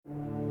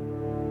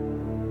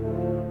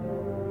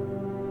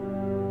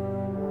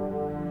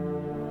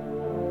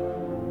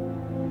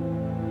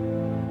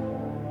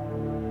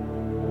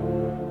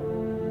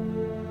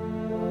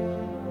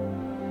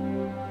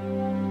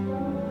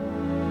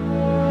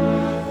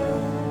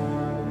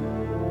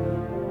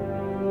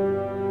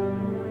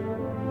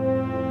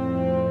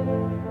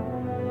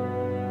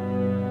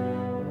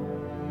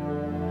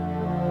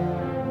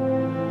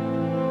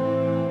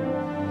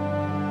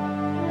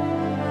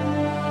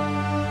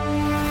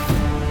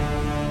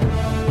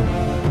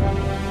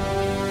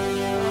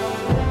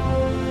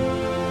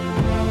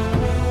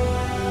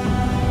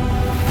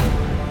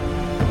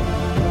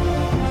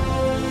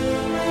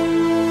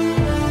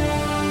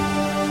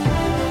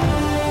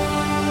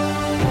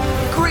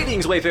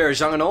Wayfarers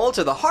Young and Old,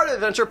 to the Heart of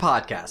Adventure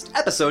podcast,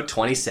 episode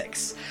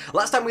 26.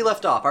 Last time we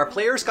left off, our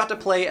players got to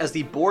play as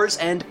the Boar's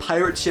End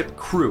pirate ship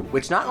crew,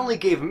 which not only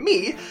gave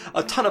me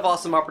a ton of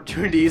awesome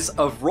opportunities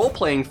of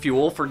role-playing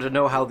fuel to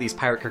know how these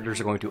pirate characters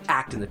are going to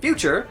act in the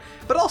future,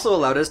 but also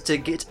allowed us to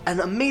get an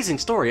amazing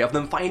story of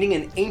them finding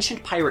an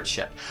ancient pirate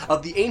ship,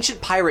 of the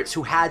ancient pirates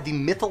who had the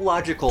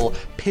mythological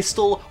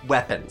pistol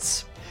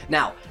weapons.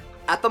 Now,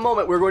 at the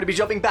moment, we're going to be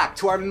jumping back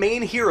to our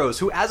main heroes,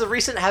 who as of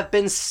recent have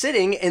been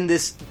sitting in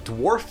this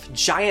dwarf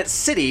giant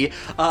city.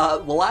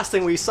 The last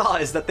thing we saw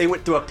is that they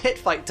went through a pit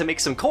fight to make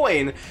some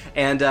coin,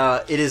 and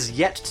it is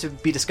yet to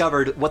be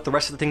discovered what the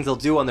rest of the things they'll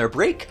do on their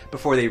break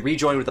before they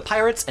rejoin with the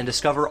pirates and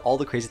discover all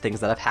the crazy things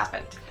that have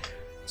happened.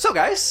 So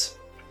guys,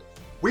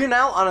 we're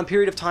now on a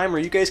period of time where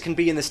you guys can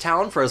be in this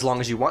town for as long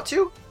as you want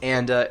to,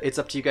 and it's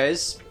up to you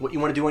guys what you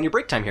want to do on your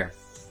break time here.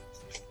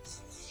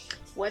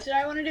 What did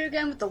I want to do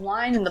again with the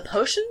wine and the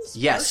potions?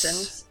 Yes.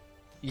 Potions.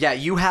 Yeah,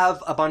 you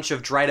have a bunch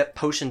of dried up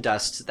potion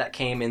dust that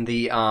came in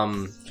the,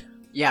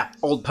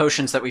 old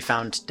potions that we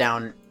found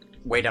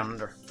way down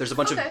under. There's a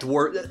bunch of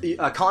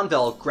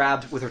Convel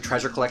grabbed with her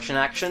treasure collection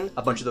action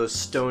a bunch of those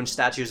stone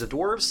statues of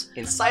dwarves.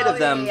 Inside of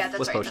them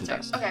was potion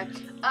dust. Okay.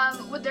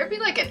 Would there be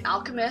like an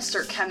alchemist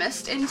or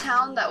chemist in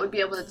town that would be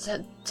able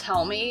to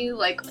tell me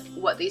like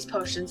what these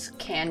potions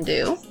can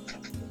do?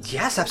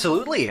 Yes,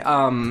 absolutely.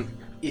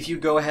 If you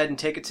go ahead and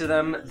take it to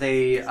them,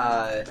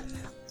 they'll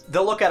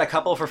look at a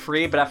couple for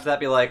free, but after that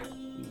be like,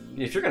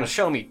 if you're going to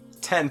show me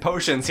 10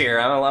 potions here,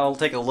 I'll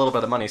take a little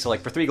bit of money. So like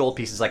for 3 gold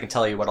pieces, I can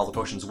tell you what all the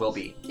potions will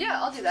be. Yeah,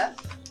 I'll do that.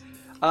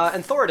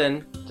 And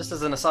Thoradin, just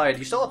as an aside,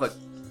 you still have a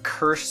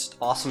cursed,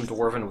 awesome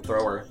dwarven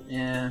thrower.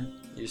 Yeah.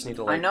 You just need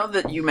to I know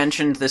that you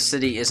mentioned this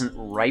city isn't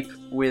ripe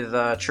with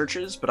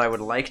churches, but I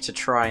would like to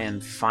try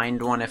and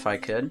find one if I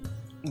could.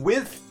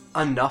 With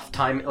enough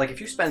time, like if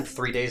you spend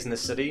 3 days in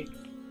this city,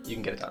 you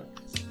can get it done.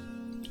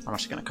 How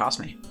much is it going to cost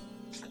me?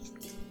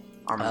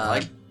 Arm and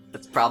leg?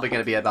 It's probably going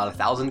to be about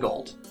 1,000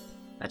 gold.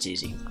 That's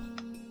easy.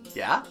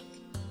 Yeah?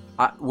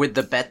 With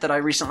the bet that I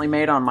recently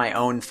made on my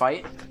own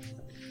fight,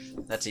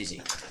 that's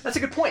easy. That's a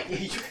good point.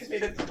 You guys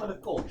made a ton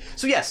of gold.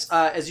 So yes,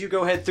 as you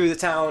go ahead through the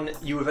town,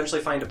 you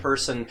eventually find a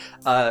person.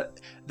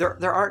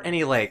 There aren't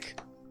any, like,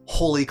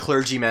 holy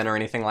clergymen or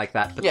anything like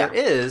that, but there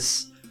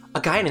is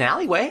a guy in an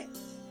alleyway.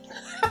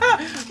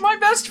 My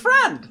best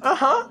friend!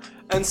 Uh-huh.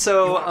 And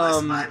so,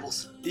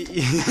 Bibles. you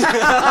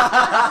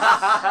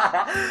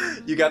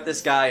got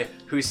this guy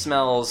who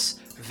smells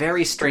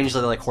very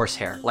strangely like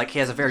horsehair. Like he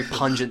has a very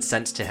pungent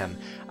scent to him.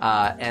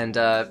 Throughout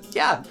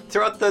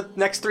the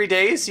next 3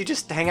 days, you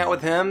just hang out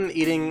with him,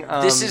 eating...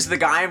 This is the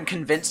guy I'm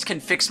convinced can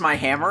fix my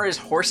hammer, is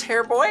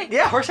Horsehair Boy?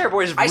 Yeah, Horsehair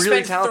Boy is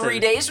really talented. I spent 3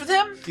 days with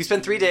him? You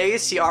spend 3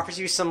 days, he offers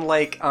you some,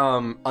 like,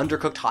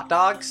 undercooked hot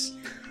dogs.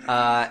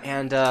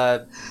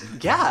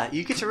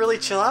 You get to really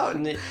chill out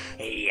and...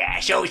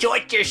 So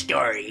what's your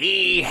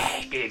story?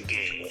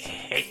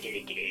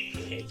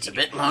 It's a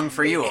bit long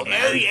for you, old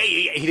man.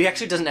 He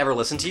actually doesn't ever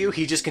listen to you.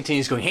 He just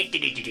continues going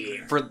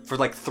for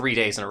like 3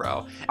 days in a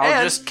row.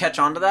 I'll just catch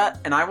on to that,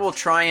 and I will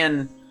try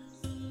and,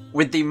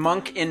 with the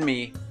monk in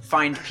me,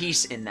 find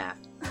peace in that.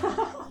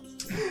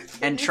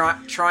 And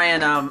try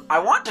and I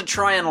want to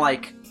try and,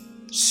 like,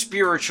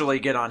 spiritually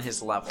get on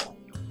his level.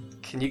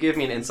 Can you give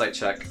me an insight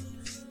check?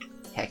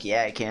 Heck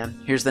yeah, I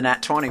can. Here's the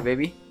nat 20,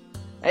 baby.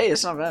 Hey,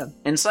 it's not bad.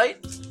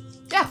 Insight?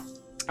 Yeah.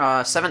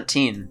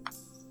 17.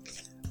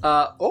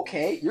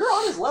 Okay, you're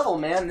on his level,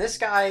 man. This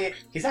guy,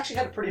 he's actually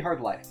had a pretty hard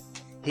life.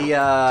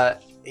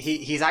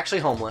 He's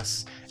actually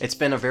homeless. It's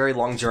been a very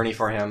long journey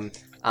for him.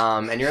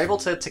 And you're able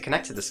to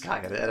connect to this guy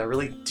at a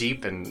really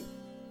deep and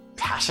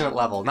passionate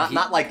level.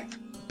 Not like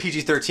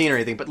PG-13 or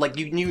anything, but like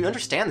you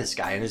understand this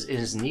guy and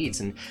his needs,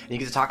 and you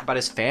get to talk about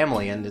his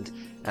family and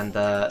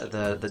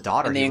the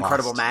daughter and the he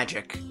incredible lost.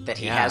 Magic that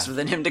he has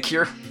within him to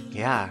cure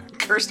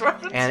cursed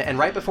weapons. And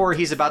right before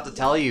he's about to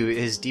tell you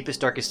his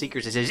deepest, darkest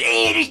secrets, he says,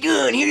 "Hey, it's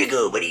good. Here you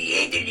go, buddy."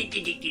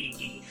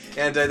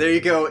 And there you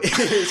go.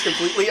 It's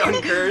completely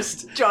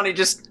uncursed. Johnny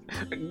just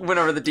went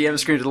over the DM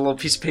screen with a little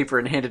piece of paper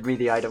and handed me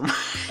the item.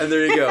 And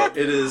there you go.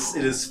 It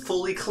is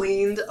fully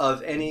cleaned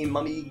of any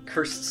mummy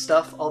cursed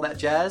stuff, all that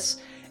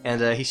jazz. And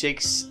he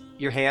shakes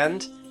your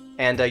hand,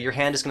 and your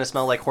hand is going to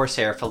smell like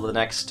horsehair for the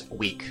next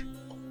week.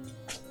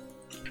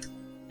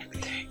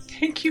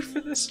 Thank you for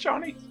this,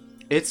 Johnny.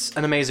 It's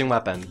an amazing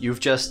weapon.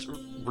 You've just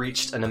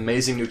reached an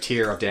amazing new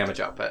tier of damage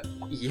output.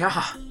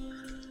 Yeah.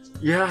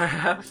 Yeah, I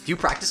have. Do you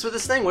practice with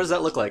this thing? What does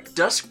that look like?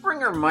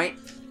 Duskbringer might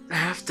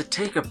have to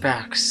take a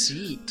back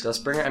seat.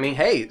 Duskbringer? I mean,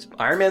 hey,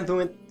 Iron Man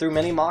went through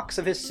many mocks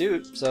of his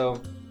suit,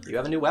 so you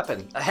have a new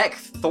weapon. Heck,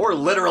 Thor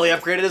literally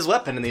upgraded his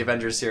weapon in the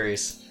Avengers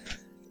series.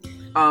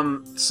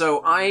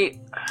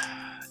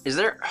 Is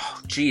there...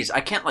 Oh, geez,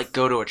 I can't, like,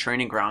 go to a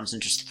training grounds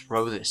and just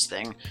throw this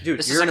thing. Dude,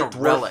 this you're is like a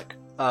a relic.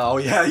 Oh,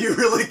 yeah, you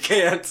really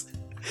can't.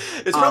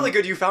 It's probably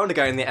good you found a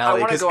guy in the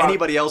alley, because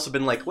anybody else would have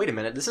been like, wait a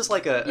minute, this is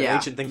like an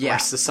ancient thing from our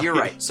society. You're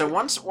right. So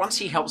once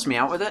he helps me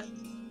out with it,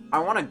 I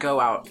want to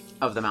go out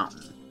of the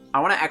mountain.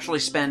 I want to actually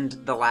spend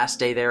the last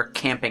day there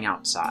camping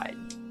outside,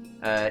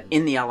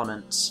 in the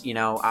elements. You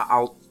know,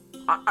 I'll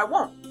I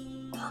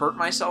won't hurt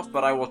myself,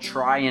 but I will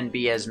try and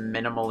be as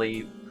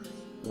minimally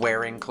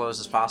wearing clothes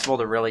as possible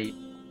to really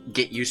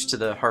get used to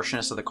the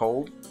harshness of the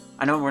cold.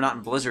 I know we're not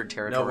in blizzard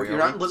territory. No, you're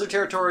not in blizzard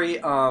territory.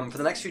 For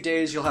the next few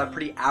days, you'll have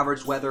pretty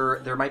average weather.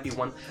 There might be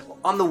one...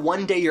 On the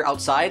one day you're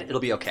outside,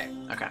 it'll be okay.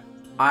 Okay.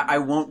 I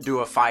won't do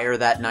a fire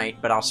that night,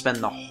 but I'll spend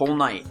the whole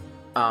night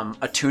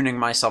attuning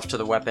myself to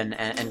the weapon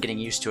and getting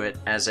used to it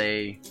as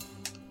a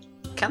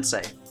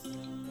Kensei.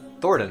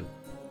 Thornton,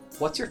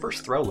 what's your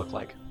first throw look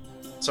like?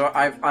 So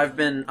I've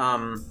been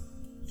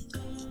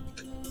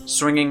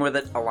swinging with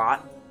it a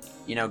lot,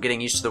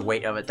 getting used to the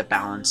weight of it, the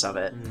balance of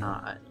it,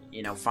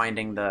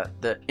 finding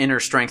the inner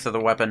strength of the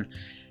weapon,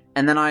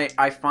 and then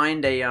I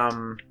find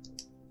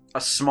a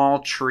small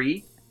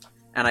tree,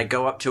 and I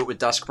go up to it with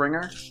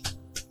Duskbringer,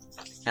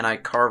 and I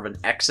carve an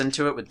X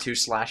into it with 2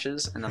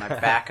 slashes, and then I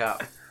back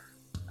up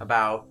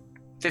about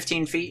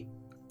 15 feet.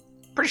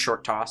 Pretty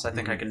short toss. I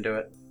think I can do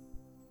it,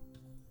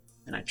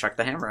 and I chuck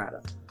the hammer at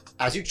it.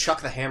 As you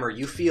chuck the hammer,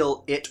 you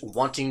feel it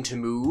wanting to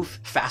move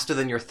faster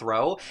than your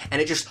throw,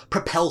 and it just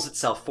propels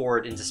itself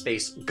forward into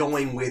space,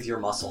 going with your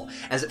muscle.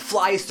 As it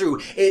flies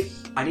through,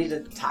 I need to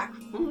attack.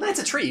 That's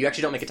a tree. You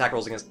actually don't make attack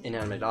rolls against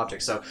inanimate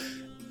objects, so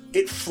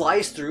it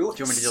flies through. Do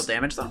you want me to deal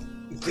damage, though?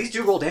 Please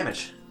do roll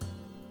damage.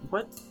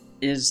 What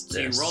is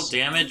this? So you roll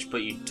damage,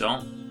 but you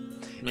don't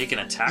make an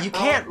attack You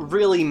roll? can't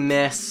really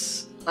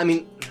miss... I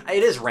mean,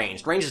 it is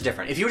ranged. Range is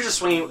different. If you were just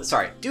swinging...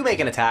 Sorry, do make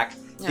an attack,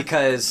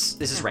 because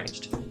this is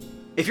ranged.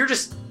 If you're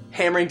just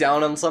hammering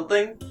down on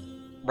something,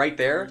 right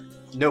there,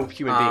 no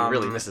human being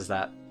really misses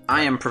that.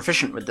 I am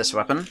proficient with this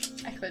weapon.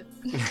 I could.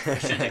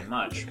 Shouldn't take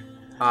much.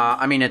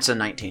 I mean, it's a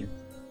 19.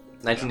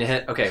 19 to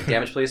hit. Okay,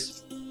 damage,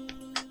 please.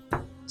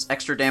 It's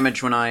extra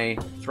damage when I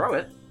throw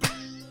it.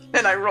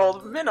 And I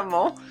rolled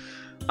minimal.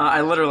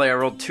 I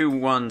rolled 2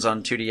 1s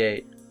on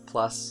 2d8.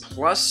 Plus.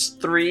 Plus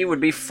 3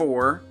 would be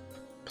 4.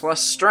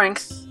 Plus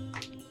strength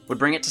would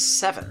bring it to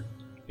 7.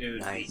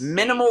 Nice.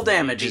 Minimal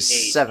damage is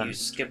 8. 7. You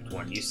skipped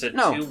one. You said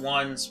No. 2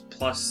 1s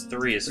plus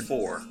 3 is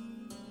 4.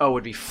 Oh, it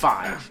would be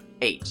 5.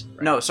 8.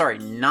 No, sorry,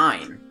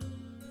 9.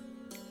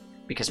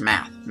 Because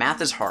math.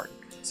 Math is hard.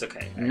 It's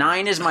okay.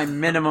 9 is my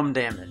minimum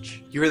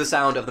damage. You hear the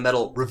sound of the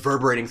metal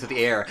reverberating through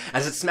the air.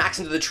 As it smacks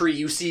into the tree,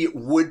 you see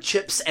wood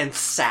chips and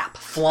sap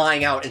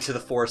flying out into the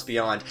forest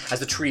beyond as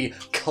the tree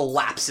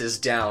collapses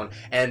down,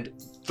 and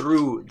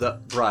through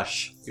the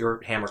brush,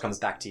 your hammer comes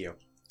back to you.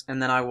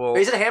 And then I will...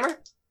 Is it a hammer?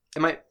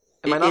 Am I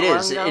not it wrong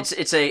is. now?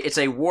 It's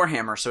a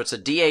warhammer, so it's a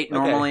D8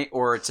 normally,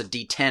 or it's a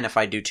D10 if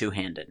I do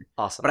two-handed.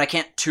 Awesome. But I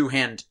can't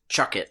two-hand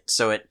chuck it,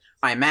 so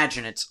I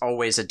imagine it's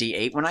always a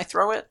D8 when I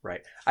throw it. Right.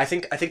 I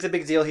think the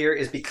big deal here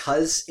is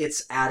because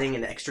it's adding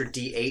an extra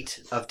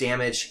D8 of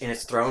damage in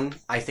its thrown,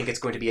 I think it's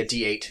going to be a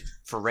D8.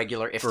 For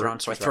regular if thrown,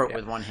 so I throw it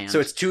with one hand.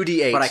 So it's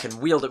 2D8. But I can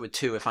wield it with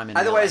 2 if I'm in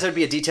Otherwise, melee.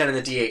 it'd be a D10 and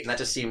a D8, and that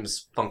just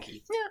seems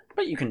funky. Yeah,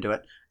 but you can do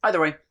it. Either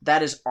way,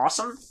 that is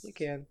awesome, You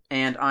can.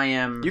 and I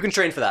am... You can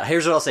train for that.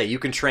 Here's what I'll say. You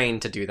can train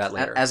to do that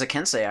later. As a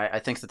Kensei, I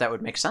think that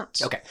would make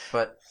sense. Okay.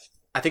 But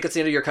I think it's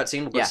the end of your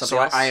cutscene. We'll go yeah, to something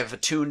so else. I have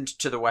attuned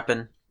to the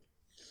weapon,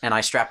 and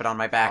I strap it on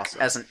my back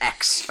Awesome. as an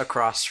X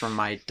across from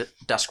my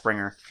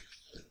Duskbringer.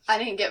 I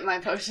didn't get my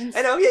potions.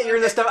 I know, yeah, you're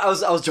in the stuff. I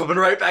was jumping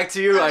right back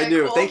to you. I Okay,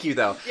 knew. cool. Thank you,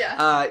 though.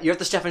 Yeah. You're at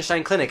the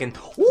Steffenstein Clinic, and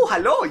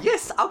hello,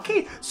 yes,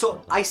 okay.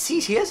 So I see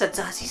here that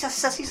these are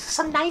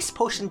some nice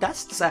potion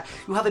dusts.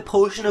 You have a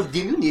potion of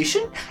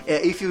diminution.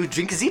 If you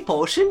drink the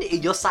potion,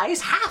 your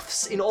size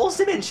halves in all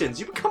dimensions.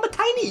 You become a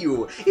tiny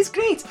you. It's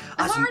great.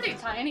 I'm already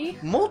tiny.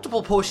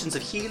 Multiple potions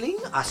of healing,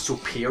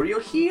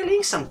 superior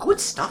healing, some good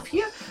stuff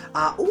here.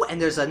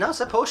 And there's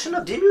another potion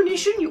of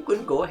diminution. You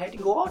can go ahead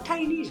and go all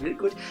tiny. It's very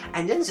good.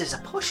 And then there's a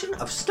potion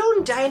of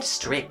stone giant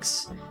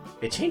strength.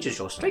 It changes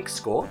your strength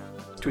score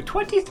to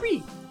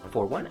 23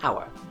 for 1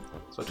 hour.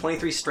 So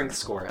 23 strength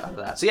score out of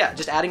that. So yeah,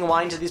 just adding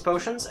wine to these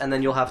potions, and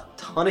then you'll have a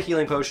ton of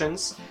healing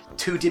potions,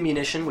 2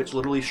 diminution, which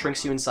literally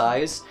shrinks you in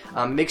size,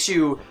 makes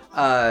you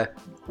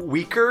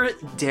weaker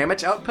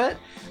damage output,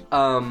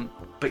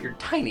 but you're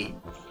tiny.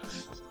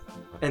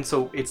 And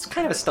so it's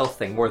kind of a stealth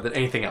thing more than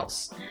anything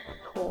else.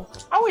 Cool.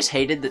 I always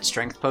hated that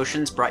strength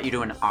potions brought you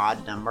to an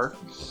odd number.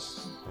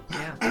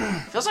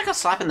 Yeah. Feels like a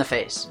slap in the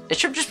face. It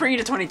should just bring you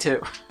to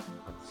 22.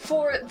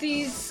 For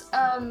these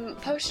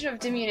potion of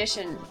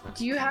diminution,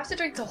 do you have to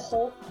drink the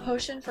whole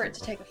potion for it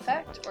to take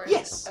effect? Or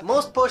Yes, okay.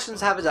 most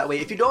potions have it that way.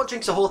 If you don't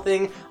drink the whole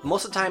thing,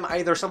 most of the time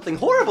either something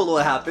horrible will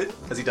happen,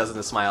 as he does in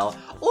the smile,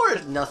 or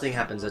nothing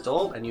happens at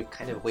all, and you've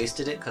kind of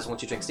wasted it, because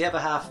once you drink the other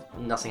half,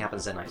 nothing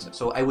happens then either.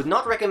 So I would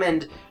not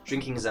recommend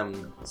drinking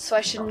them. So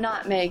I should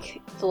not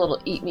make the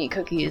little eat me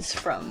cookies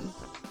from...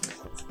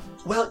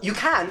 Well, you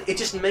can, it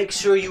just makes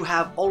sure you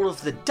have all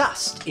of the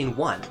dust in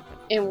one.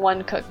 in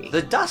one cookie.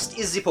 The dust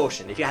is the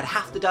potion. If you had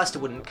half the dust, it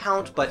wouldn't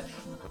count, but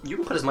you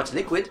can put as much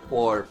liquid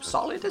or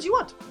solid as you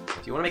want.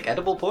 If you want to make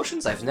edible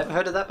potions, I've never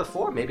heard of that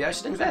before. Maybe I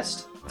should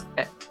invest.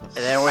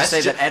 They always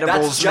say That's that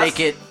edibles make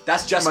it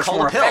that's just much called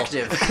more a pill.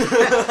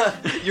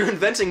 effective. You're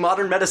inventing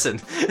modern medicine.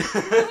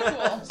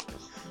 Cool.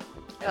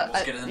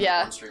 Let's get it in the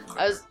yeah, bloodstream quick.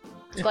 I was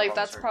Like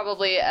that's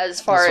probably as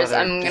far That's as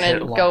why I'm they gonna hit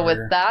go with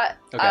longer. that.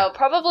 Okay. I'll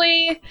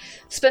probably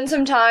spend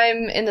some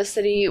time in the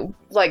city,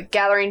 like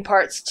gathering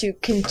parts to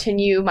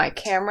continue my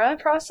camera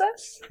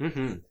process.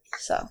 Mm-hmm.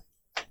 So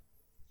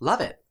Love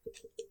it.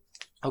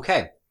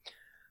 Okay.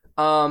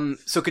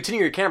 So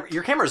continue your camera.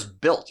 Your camera's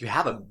built. You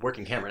have a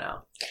working camera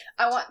now.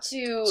 I want to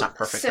It's not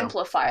perfect, though.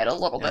 simplify it a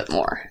little bit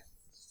more.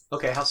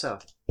 Okay, how so?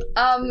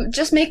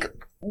 Just make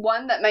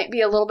one that might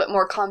be a little bit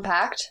more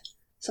compact,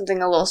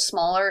 something a little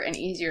smaller and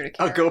easier to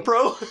A carry.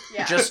 GoPro?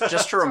 Yeah.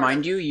 Just to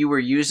remind you, you were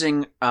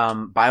using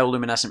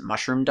bioluminescent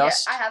mushroom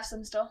dust. Yeah, I have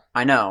some still.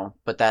 I know,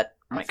 but that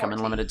might come in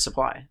 14. limited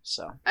supply.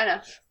 So I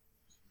know.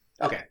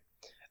 Okay.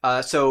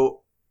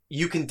 So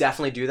you can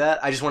definitely do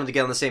that. I just wanted to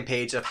get on the same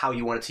page of how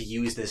you wanted to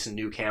use this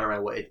new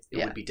camera. What it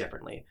Yeah. would be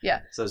differently. Yeah.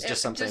 So it's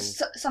just something.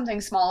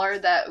 something smaller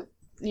that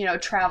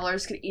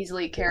travelers could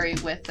easily carry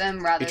with them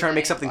rather. You're trying to than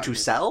make a something to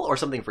larger- sell or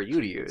something for you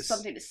to use?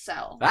 Something to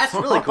sell. That's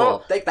really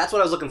cool. That's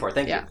what I was looking for.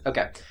 Thank Yeah. you.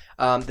 Okay.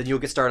 Then you'll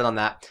get started on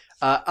that.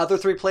 Other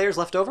 3 players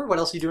left over. What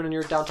else are you doing in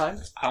your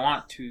downtime? I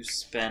want to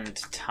spend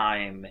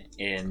time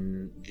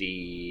in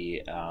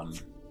the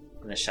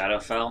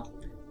Shadowfell.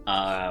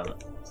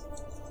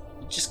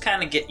 Just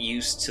kind of get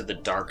used to the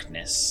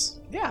darkness,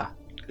 Yeah.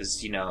 because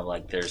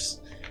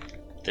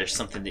there's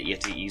something that you have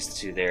to get used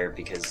to there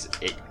because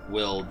it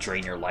will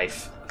drain your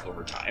life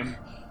over time.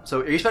 So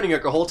are you spending your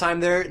whole time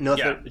there?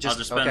 Nothing. I'll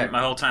just spend my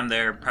whole time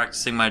there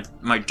practicing my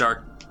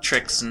dark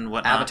tricks and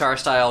whatnot. Avatar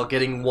style,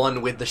 getting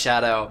one with the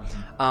shadow.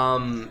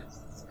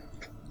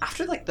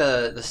 After like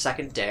the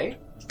second day,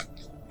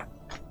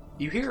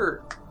 you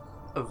hear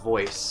a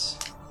voice,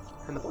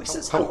 and the voice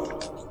says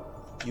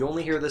help. You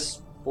only hear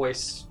this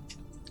voice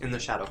in the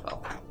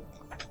Shadowfell.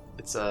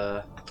 It's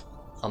a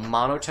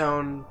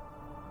monotone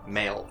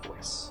male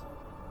voice.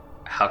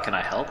 How can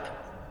I help?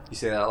 You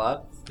say that out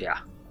loud? Yeah.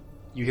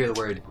 You hear the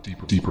word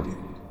Deeper.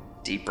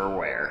 Deeper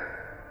where?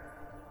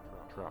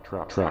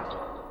 Trap.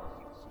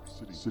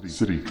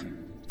 City.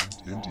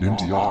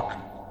 Antioch.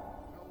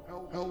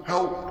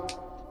 Help.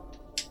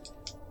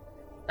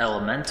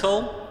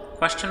 Elemental?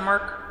 Question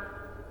mark?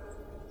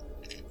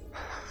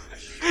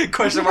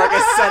 question mark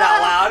is said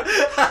out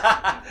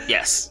loud.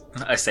 Yes,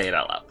 I say it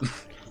out loud.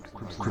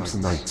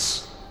 Crimson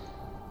Knights.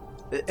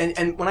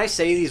 And when I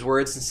say these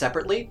words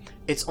separately,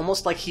 it's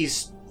almost like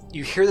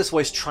you hear this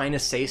voice trying to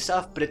say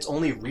stuff, but it's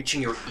only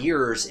reaching your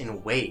ears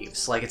in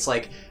waves. Like it's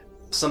like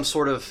some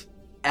sort of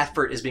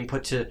effort is being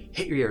put to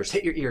hit your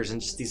ears,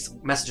 and just these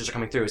messages are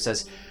coming through. It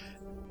says,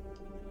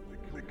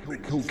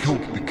 Kill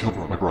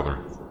my brother.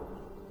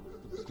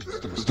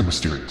 The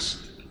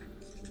mysterious.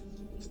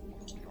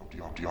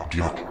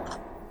 Antioch.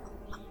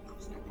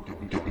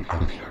 Get me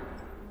out of here.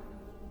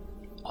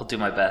 I'll do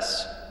my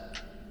best.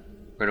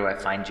 Where do I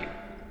find you?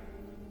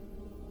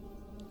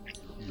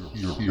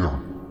 Here.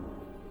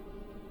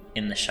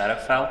 In the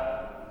Shadowfell?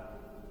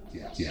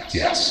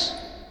 Yes.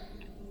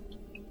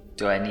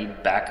 Do I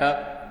need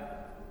backup?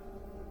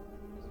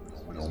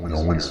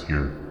 No one's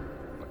here.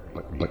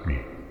 Let me.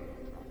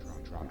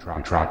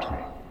 Trapped me.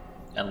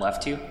 And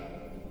left you?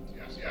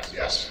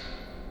 Yes.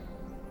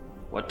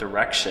 What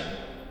direction?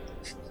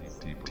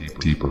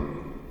 Deeper.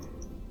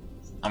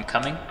 I'm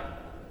coming?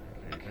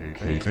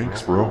 Okay,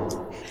 thanks, bro.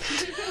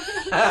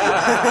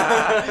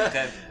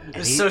 it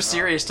was so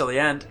serious till the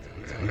end.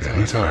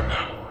 Anytime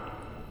now.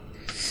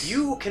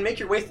 you can make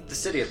your way through the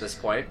city at this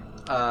point.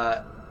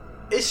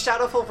 Is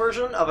Shadowfell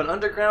version of an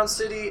underground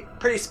city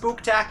pretty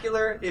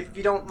spooktacular, if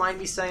you don't mind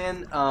me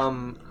saying.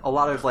 A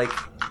lot of, like,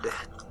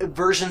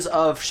 versions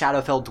of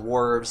Shadowfell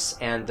dwarves,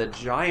 and the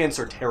giants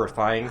are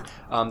terrifying.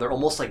 They're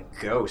almost like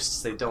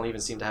ghosts. They don't even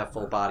seem to have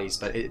full bodies,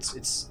 but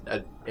it's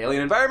an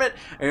alien environment,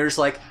 and you're just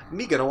like,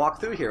 me gonna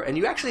walk through here. And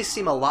you actually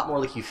seem a lot more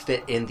like you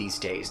fit in these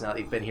days, now that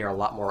you've been here a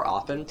lot more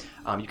often.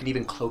 You can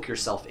even cloak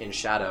yourself in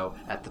shadow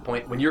at the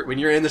point, when you're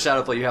in the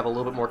Shadowfell, you have a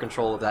little bit more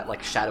control of that,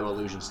 like, shadow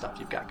illusion stuff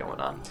you've got going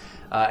on.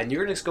 And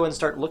you're gonna just go and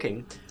start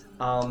looking,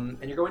 and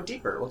you're going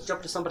deeper. Let's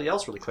jump to somebody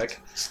else really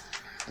quick.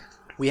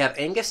 We have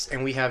Angus,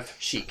 and we have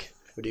Sheik.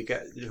 What do you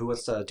get? Who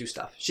wants to do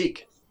stuff?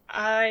 Sheik.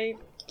 I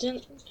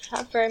didn't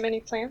have very many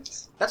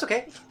plans. That's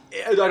okay.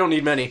 I don't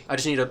need many. I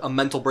just need a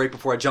mental break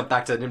before I jump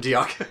back to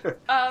Nimdiok.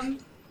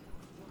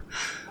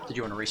 Did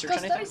you want to research Go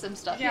anything? study some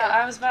stuff. Yeah,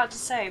 I was about to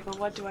say, but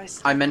what do I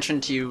say? I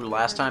mentioned to you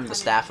last time the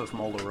staff of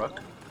Moldaruk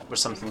was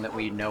something that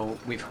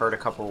we've heard a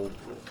couple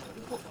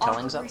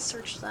tellings I'll of.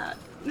 research that.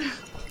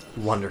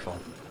 Wonderful.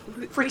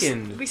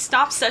 Freaking. We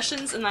stop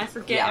sessions and I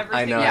forget Yeah, everything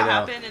I know, that I know.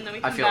 happened, and then we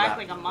I come feel back that.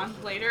 like a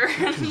month later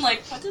and I'm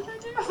like, what did I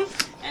do?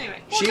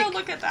 Anyway, we'll go Sheik?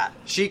 look at that.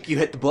 Sheik, you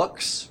hit the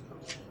books,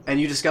 and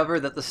you discover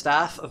that the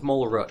staff of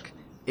Moldaruk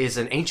is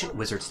an ancient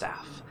wizard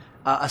staff.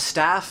 A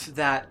staff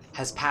that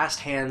has passed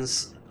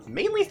hands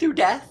mainly through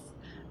death,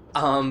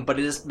 but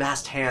it has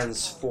passed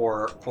hands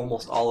for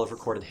almost all of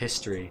recorded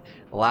history.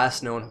 The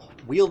last known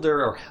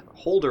wielder or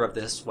holder of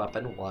this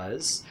weapon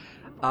was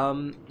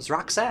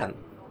Zraxan,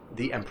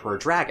 the Emperor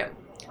Dragon.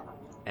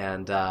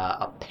 And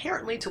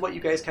apparently, to what you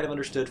guys kind of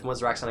understood from what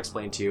Zraxan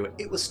explained to you,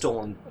 it was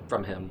stolen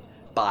from him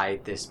by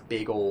this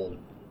big old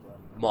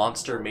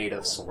monster made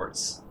of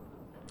swords.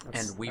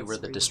 And we were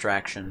the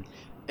distraction,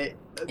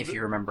 if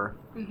you remember.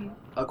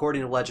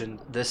 According to legend,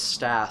 this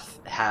staff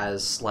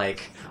has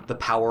like the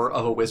power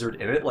of a wizard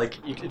in it.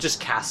 Like you can just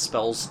cast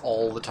spells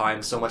all the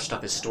time. So much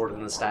stuff is stored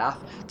in the staff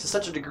to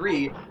such a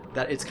degree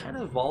that it's kind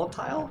of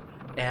volatile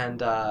and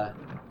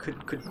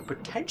could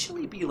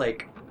potentially be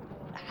like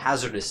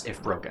hazardous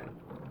if broken.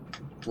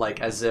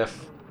 Like as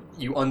if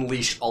you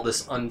unleash all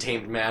this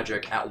untamed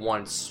magic at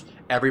once,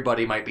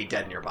 everybody might be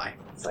dead nearby.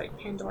 It's like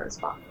Pandora's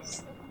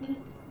box.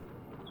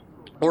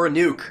 Or a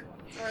nuke.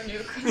 Or a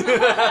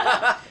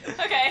nuke.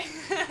 Okay.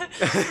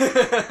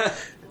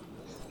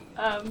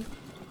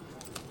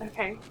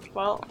 Okay,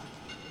 well...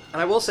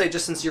 And I will say,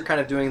 just since you're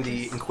kind of doing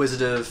the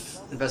inquisitive,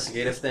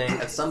 investigative thing,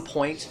 at some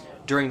point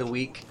during the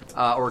week,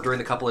 or during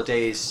the couple of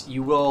days,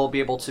 you will be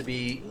able to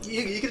be...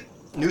 You get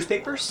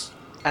newspapers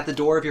at the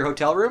door of your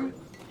hotel room,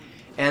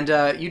 and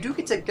you do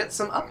get to get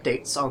some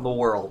updates on the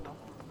world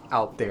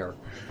out there.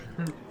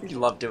 You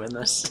love doing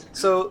this.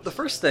 So, the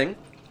first thing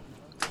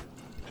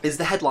is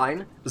the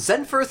headline,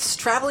 Zenfirth's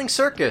Traveling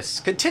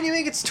Circus,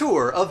 continuing its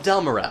tour of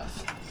Delmarev.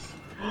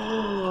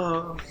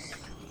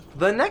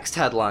 The next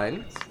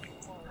headline,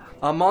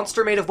 a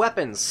monster made of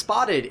weapons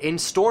spotted in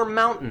Storm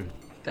Mountain.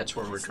 That's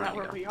where we're Is trying that to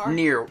where go. we are?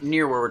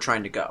 Near where we're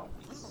trying to go.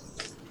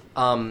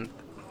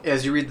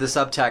 As you read the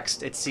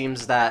subtext, it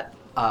seems that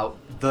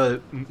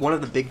one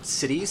of the big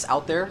cities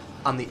out there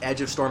on the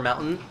edge of Storm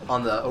Mountain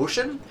on the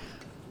ocean,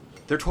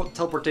 their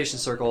teleportation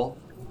circle,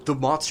 the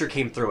monster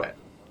came through it.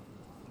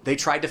 They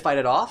tried to fight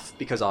it off,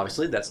 because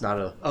obviously that's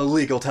not a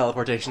legal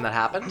teleportation that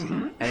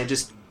happened, and it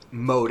just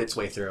mowed its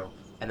way through,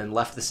 and then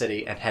left the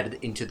city and headed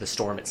into the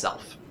storm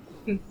itself.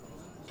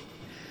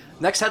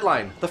 Next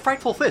headline, the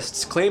Frightful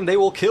Fists claim they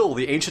will kill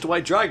the ancient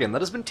white dragon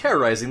that has been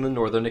terrorizing the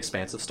northern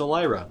expanse of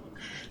Stolira.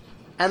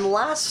 And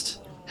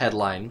last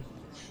headline,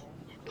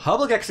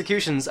 public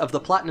executions of the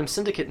Platinum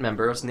Syndicate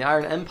members in the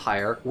Iron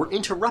Empire were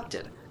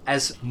interrupted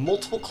as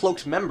multiple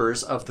cloaked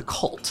members of the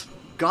cult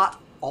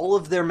got all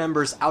of their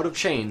members out of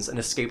chains and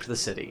escaped the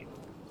city.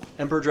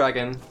 Emperor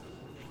Dragon,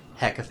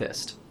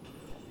 Hecafist.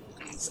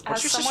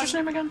 What's your sister's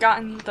name again?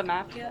 Gotten the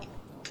map yet?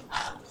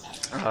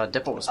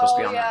 Dipple was supposed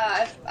to be on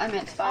that. I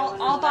meant to buy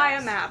one. I'll buy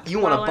a map. You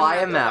want while to I'm buy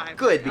at a the map.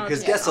 library. Good,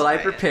 because guess what I'll I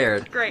buy it.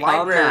 prepared? Great.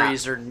 On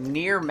Libraries are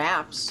near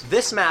maps.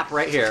 This map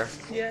right here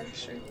Yeah,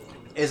 sure.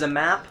 is a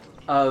map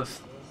of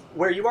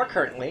where you are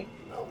currently,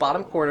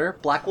 bottom corner,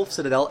 Black Wolf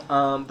Citadel,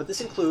 but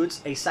this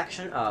includes a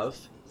section of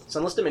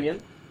Sunless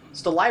Dominion,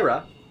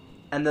 Stolira,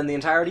 and then the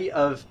entirety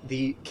of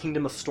the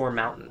Kingdom of Storm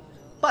Mountain.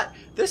 But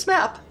this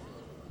map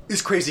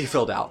is crazy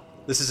filled out.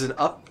 This is an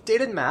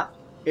updated map.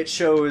 It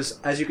shows,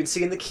 as you can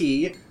see in the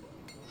key,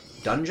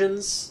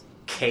 dungeons,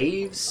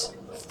 caves,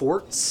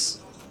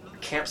 forts,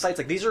 campsites.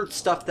 Like, these are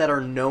stuff that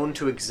are known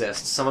to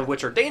exist, some of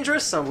which are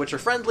dangerous, some of which are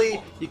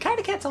friendly. You kind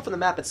of can't tell from the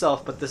map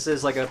itself, but this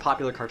is like a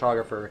popular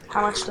cartographer.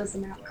 How much does the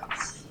map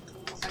cost?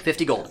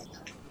 50 gold.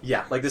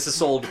 Yeah, like this is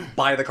sold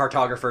by the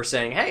cartographer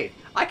saying, hey,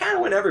 I kind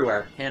of went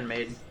everywhere.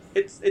 Handmade.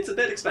 It's a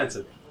bit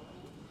expensive.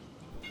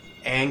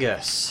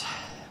 Angus,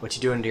 what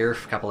you doing to your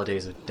couple of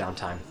days of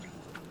downtime?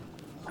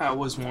 I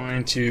was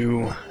wanting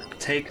to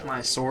take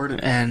my sword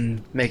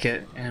and make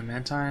it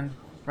adamantine,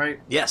 right?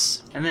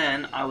 Yes. And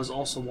then I was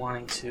also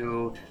wanting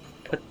to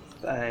put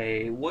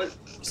Dragon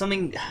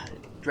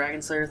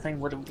Slayer thing.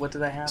 What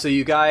did I have? So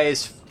you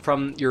guys,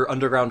 from your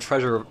underground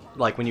treasure,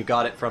 like when you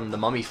got it from the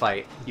mummy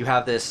fight, you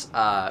have this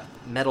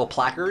metal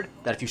placard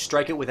that if you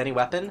strike it with any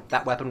weapon,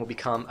 that weapon will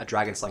become a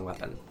dragon slaying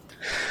weapon.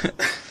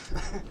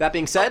 That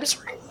being said,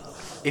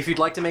 if you'd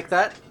like to make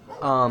that,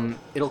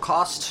 it'll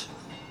cost...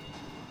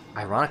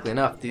 Ironically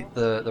enough,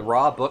 the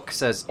raw book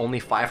says only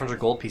 500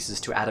 gold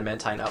pieces to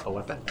adamantine up a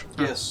weapon.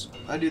 Yes,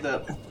 I do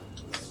that.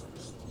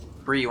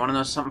 Bree, you want to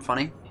know something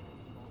funny?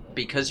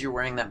 Because you're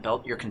wearing that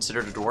belt, you're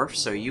considered a dwarf,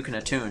 so you can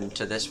attune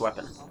to this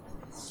weapon.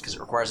 Because it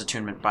requires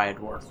attunement by a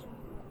dwarf.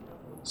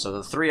 So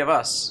the three of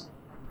us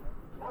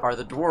are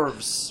the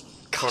dwarves,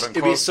 quote unquote.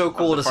 It'd be so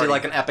cool of to the see party.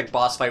 like an epic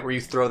boss fight where you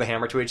throw the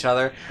hammer to each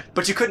other,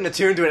 but you couldn't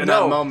attune to it in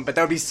No. that moment, but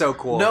that would be so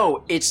cool.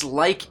 No, it's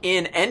like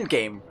in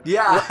Endgame.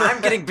 Yeah. Where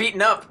I'm getting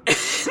beaten up,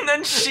 and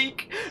then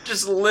Sheik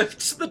just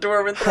lifts the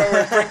dwarven thrower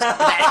and brings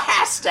that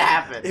has to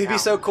happen. It'd be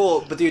so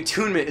cool, but the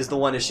attunement is the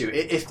one issue.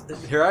 If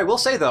here I will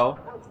say though,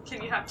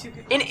 Can you have two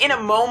people? In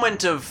a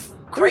moment of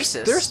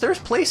crisis. there's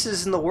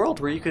places in the world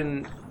where you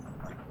can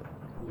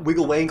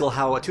wiggle wangle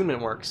how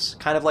attunement works.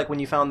 Kind of like when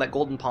you found that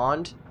golden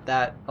pond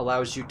that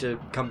allows you to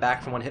come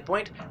back from one hit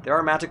point. There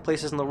are magic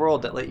places in the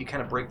world that let you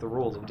kind of break the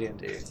rules of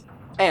D&D.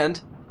 And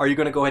are you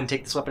going to go ahead and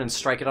take this weapon and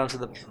strike it onto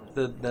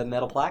the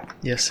metal plaque?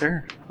 Yes,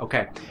 sir.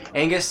 Okay,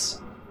 Angus,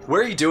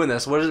 where are you doing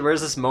this?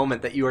 Where's this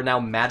moment that you are now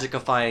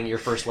magicifying your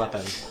first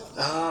weapon?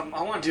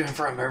 I want to do it in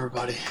front of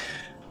everybody,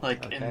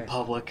 like Okay. in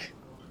public.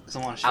 'Cause I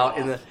want to show Out off.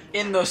 in the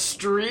in the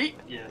street.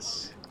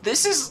 Yes.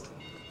 This is...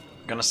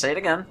 I'm gonna say it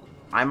again.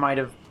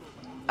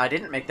 I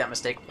didn't make that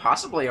mistake.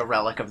 Possibly a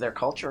relic of their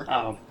culture.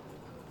 Oh.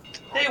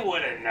 They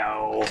wouldn't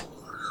know.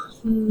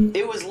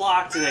 It was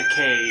locked in a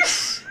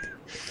case.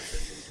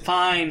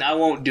 Fine, I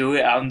won't do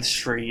it out in the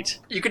street.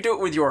 You could do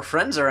it with your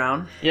friends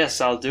around. Yes,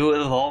 I'll do it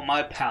with all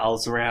my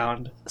pals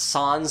around.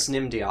 Sans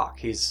Nimdiok.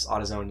 He's on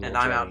his own. And little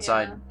I'm journey.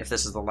 outside Yeah. if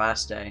this is the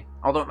last day.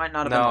 Although it might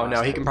not have been the No, last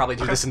no, he day. can probably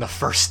do this in the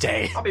first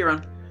day. I'll be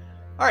around.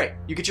 All right,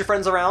 you get your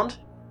friends around.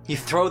 You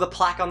throw the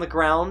plaque on the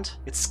ground.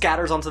 It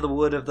scatters onto the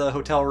wood of the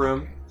hotel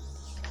room.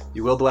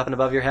 You wield the weapon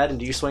above your head, and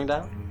do you swing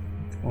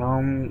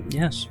down?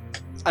 Yes.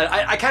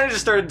 I kind of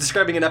just started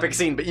describing an epic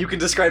scene, but you can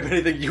describe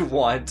anything you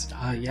want.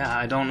 Yeah,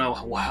 I don't know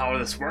how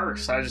this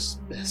works. I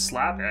just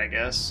slap it, I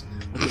guess,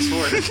 with the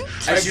sword.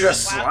 As you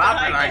just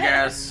slap it, I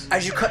guess.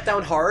 As you cut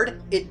down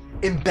hard, it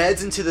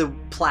embeds into the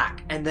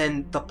plaque, and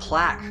then the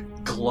plaque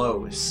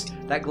glows.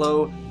 That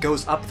glow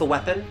goes up the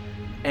weapon,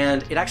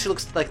 and it actually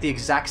looks like the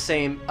exact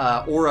same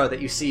aura that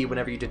you see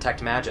whenever you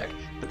detect magic.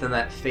 But then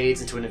that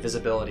fades into an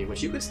invisibility,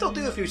 which you could still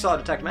do if you saw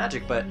detect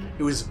magic, but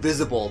it was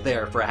visible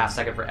there for a half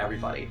second for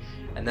everybody.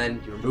 And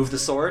then you remove the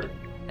sword,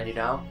 and you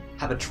now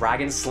have a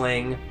dragon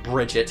slaying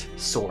Bridget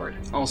sword.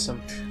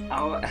 Awesome.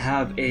 I'll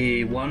have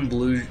a 1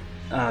 blue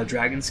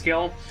dragon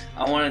scale.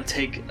 I want to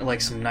take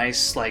like some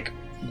nice like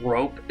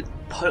rope,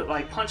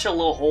 punch a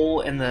little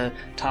hole in the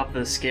top of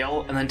the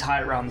scale, and then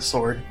tie it around the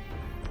sword.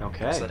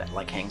 Okay. So that it,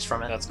 like, hangs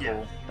from it. That's cool.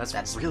 Yeah.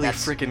 That's really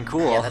freaking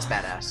cool. Yeah, that's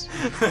badass.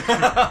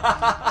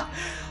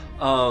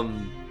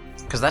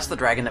 Because that's the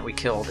dragon that we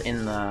killed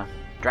in the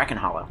Dragon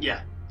Hollow.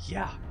 Yeah.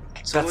 Yeah.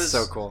 So That's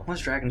so cool.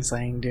 What's dragon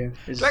slaying do?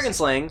 Dragon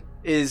slaying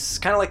is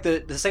kind of like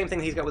the same thing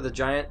he's got with a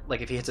giant.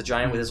 Like if he hits a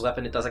giant with his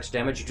weapon, it does extra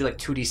damage. You do like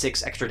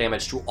 2d6 extra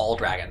damage to all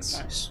dragons,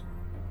 Nice.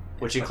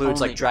 which But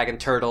includes only like dragon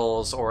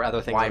turtles or other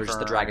things that are just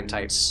the dragon wyverns.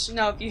 types.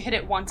 No, if you hit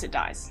it once, it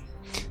dies.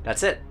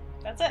 That's it.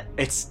 That's it,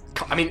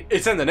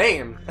 It's in the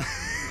name.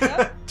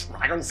 Yep.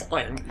 Dragon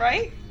slaying.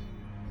 right?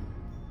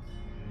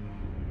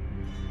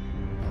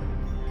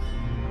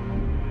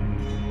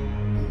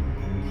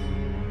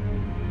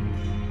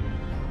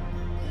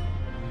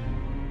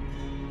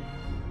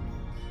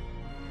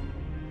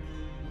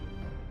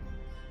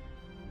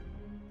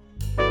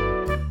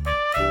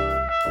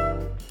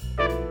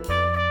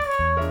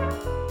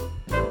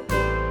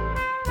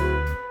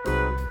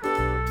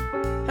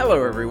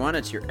 Hello, everyone.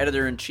 It's your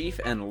editor-in-chief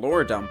and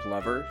lore dump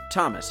lover,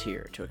 Thomas,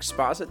 here to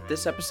exposit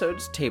this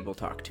episode's table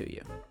talk to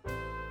you.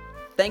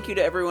 Thank you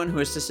to everyone who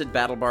assisted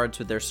BattleBards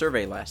with their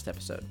survey last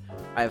episode.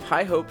 I have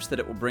high hopes that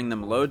it will bring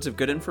them loads of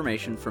good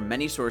information from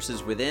many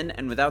sources within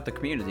and without the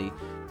community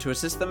to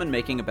assist them in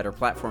making a better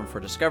platform for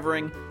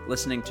discovering,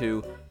 listening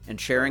to,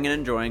 and sharing and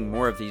enjoying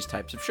more of these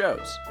types of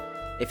shows.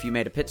 If you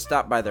made a pit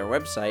stop by their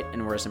website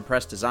and were as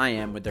impressed as I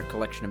am with their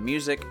collection of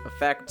music,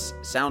 effects,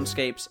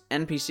 soundscapes,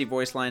 NPC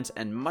voice lines,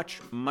 and much,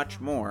 much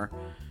more,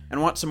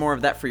 and want some more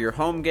of that for your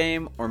home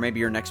game, or maybe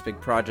your next big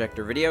project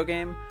or video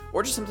game,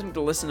 or just something to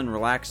listen and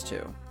relax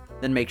to,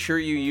 then make sure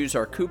you use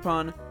our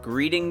coupon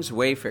Greetings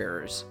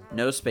Wayfarers,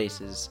 no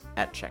spaces,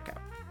 at checkout.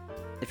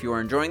 If you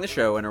are enjoying the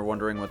show and are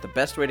wondering what the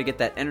best way to get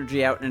that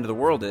energy out into the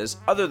world is,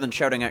 other than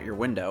shouting out your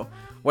window,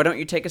 why don't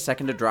you take a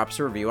second to drop us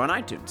a review on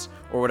iTunes,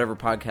 or whatever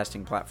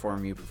podcasting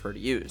platform you prefer to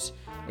use.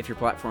 If your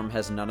platform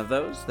has none of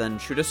those, then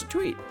shoot us a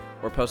tweet,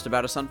 or post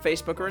about us on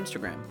Facebook or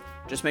Instagram.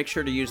 Just make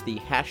sure to use the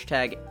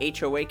hashtag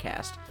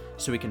HOAcast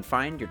so we can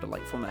find your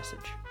delightful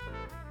message.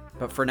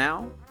 But for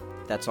now,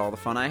 that's all the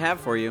fun I have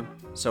for you,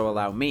 so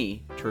allow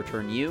me to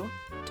return you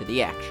to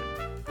the action.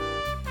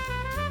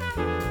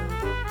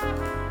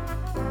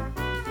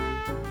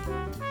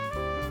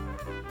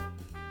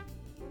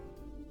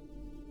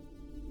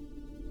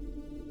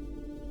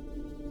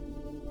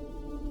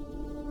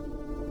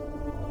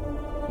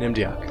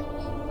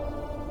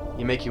 Nimdiok,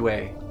 you make your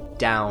way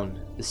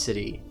down the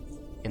city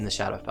in the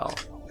Shadowfell.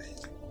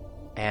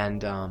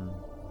 And,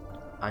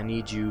 I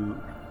need you...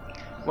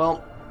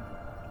 Well,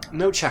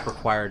 no check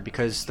required,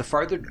 because the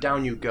farther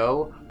down you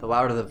go, the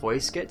louder the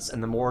voice gets,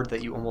 and the more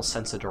that you almost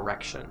sense a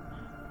direction.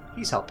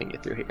 He's helping you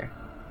through here,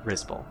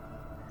 Rizbal.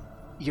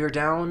 You're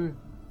down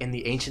in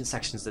the ancient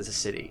sections of the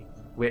city,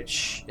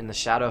 which in the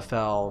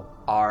Shadowfell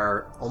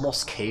are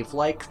almost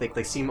cave-like.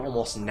 They seem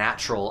almost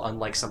natural,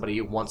 unlike somebody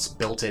who once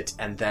built it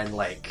and then,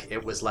 like,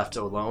 it was left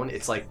alone.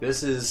 It's like,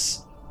 this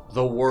is...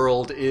 the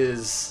world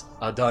is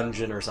a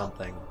dungeon or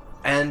something.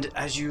 And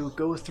as you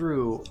go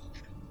through,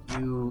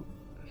 you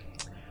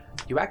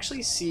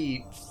actually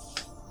see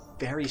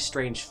very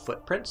strange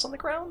footprints on the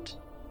ground.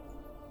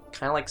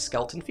 Kind of like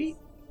skeleton feet.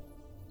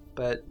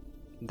 But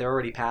they're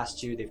already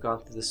past you. They've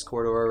gone through this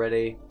corridor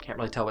already. Can't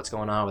really tell what's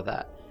going on with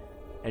that.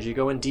 As you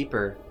go in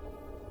deeper,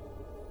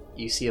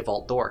 you see a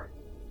vault door.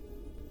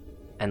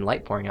 And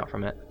light pouring out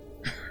from it.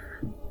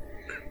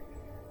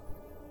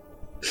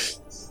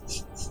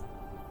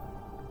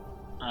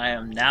 I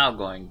am now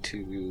going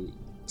to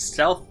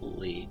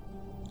stealthily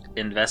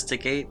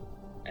investigate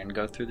and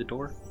go through the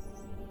door.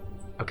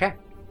 Okay.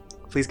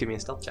 Please give me a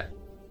stealth check.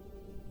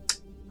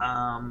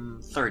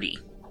 30.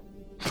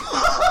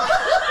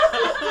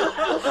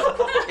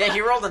 Yeah,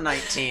 he rolled a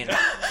 19.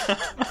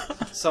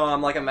 So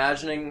I'm like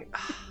imagining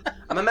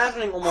I'm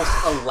imagining almost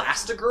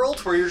Elastigirl,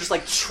 to where you're just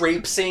like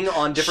traipsing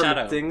on different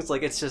Shadow. things.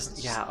 Like it's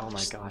just, yeah. Oh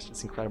my gosh,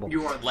 it's incredible.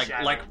 You are the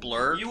shadow. Like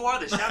Blur. You are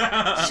the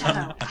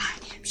shadow.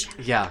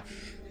 Shadow. Yeah.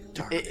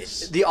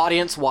 The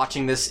audience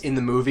watching this in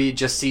the movie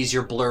just sees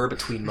your blur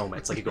between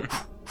moments. Like you go,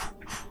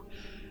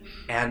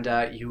 and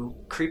you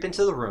creep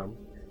into the room,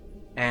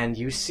 and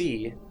you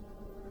see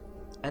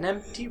an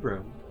empty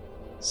room.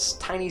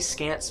 Tiny,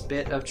 scant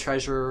bit of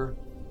treasure,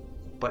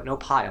 but no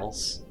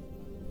piles.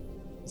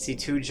 You see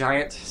 2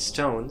 giant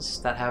stones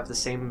that have the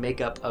same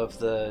makeup of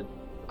the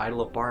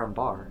Idol of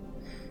Barambar.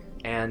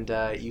 And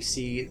you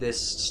see this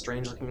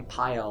strange-looking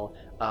pile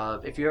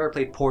of, if you ever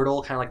played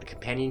Portal, kind of like the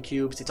companion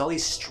cubes, it's all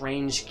these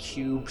strange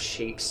cube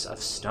shapes of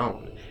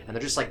stone. And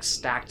they're just like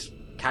stacked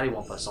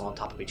cattywampus all on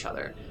top of each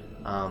other.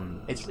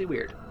 It's really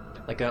weird.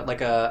 Like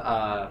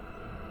a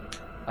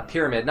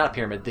pyramid, not a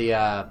pyramid, the,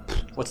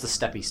 what's the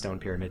steppy stone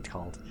pyramid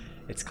called?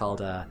 It's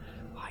called, I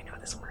know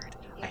this word.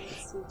 I hate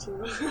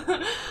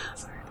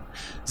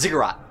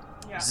Ziggurat.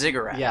 Yeah.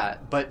 Ziggurat. Yeah,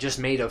 but just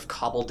made of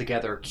cobbled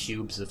together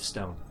cubes of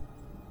stone.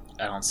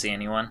 I don't see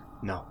anyone.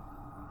 No.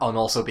 Oh, and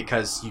also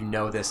because you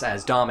know this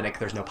as Dominic,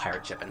 there's no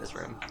pirate ship in this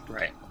room.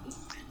 Right.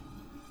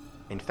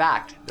 In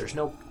fact, there's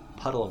no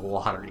puddle of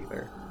water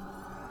either.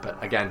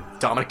 But again,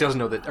 Dominic doesn't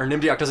know that, or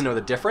Nimdiok doesn't know the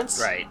difference.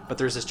 Right. But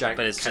there's this giant.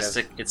 But it's kind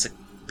just of-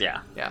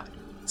 yeah. Yeah.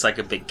 It's like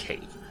a big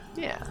cave.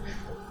 Yeah.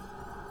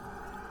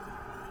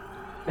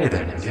 Hey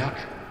there, Nimdiok.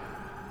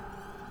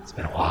 It's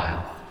been a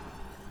while.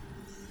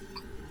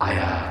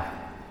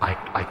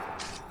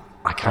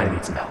 I kind of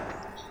need some help.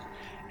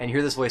 And you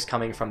hear this voice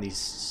coming from these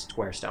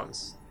square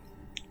stones.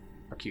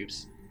 Or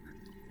cubes.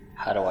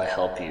 How do I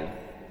help you?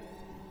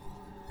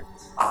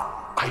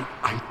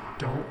 I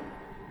don't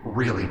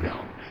really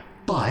know,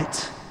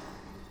 but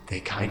they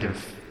kind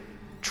of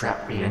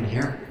trapped me in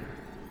here.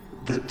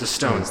 The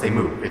stones, they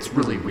move. It's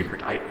really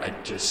weird. I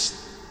just...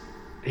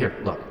 Here,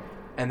 look.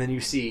 And then you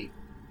see,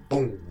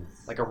 boom,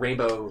 like a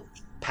rainbow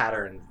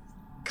pattern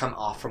come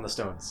off from the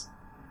stones.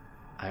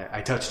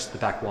 I touched the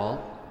back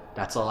wall.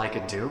 That's all I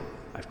could do.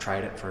 I've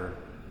tried it for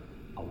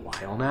a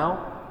while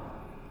now.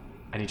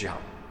 I need your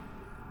help.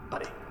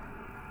 Buddy.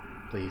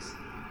 Please.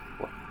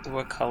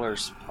 What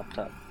colors popped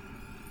up?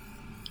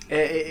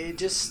 It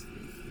just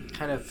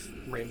kind of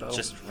rainbow.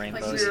 Just Like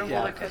rainbows. we were yeah.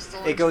 holding a crystal.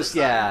 It into goes, the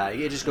sun. yeah,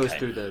 it just goes Okay.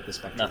 through the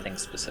spectrum. Nothing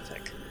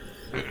specific.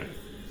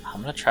 I'm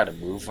gonna try to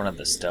move one of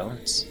the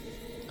stones.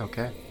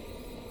 Okay.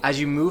 As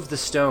you move the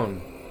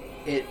stone,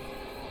 it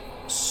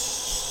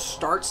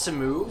starts to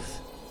move,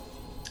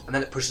 and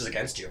then it pushes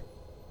against you.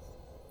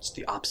 It's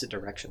the opposite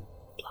direction.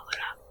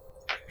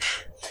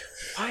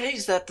 Why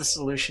is that the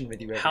solution with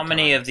you? Every How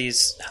many time? of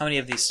these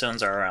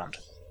stones are around?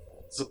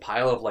 It's a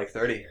pile of like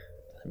 30.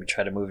 Let me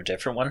try to move a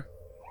different one.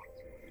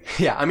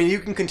 Yeah, I mean, you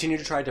can continue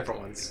to try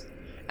different ones.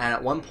 And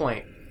at one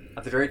point,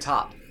 at the very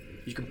top,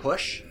 you can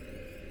push,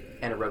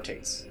 and it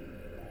rotates.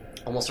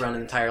 Almost around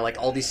an entire, like,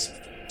 all these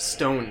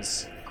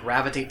stones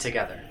gravitate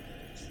together.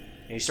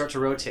 And you start to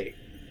rotate,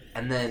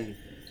 and then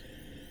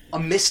a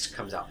mist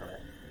comes out from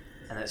it.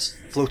 And it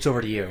floats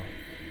over to you.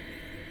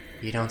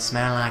 You don't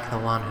smell like the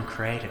one who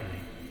created me.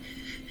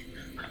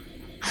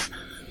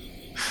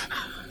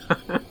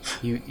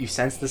 You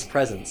sense this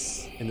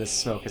presence in this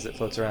smoke as it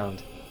floats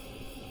around.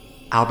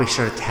 I'll be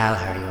sure to tell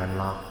her you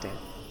unlocked it.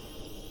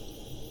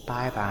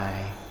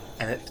 Bye-bye.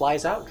 And it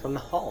flies out from the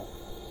hall.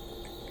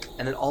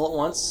 And then all at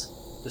once,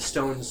 the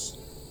stones,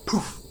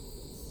 poof,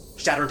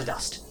 shatter into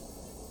dust.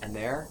 And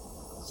there,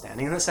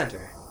 standing in the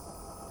center,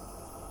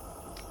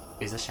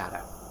 is a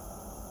shadow.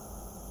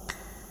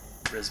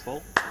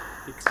 Grisbold?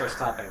 He starts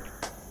clapping.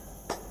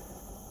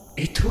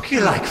 It took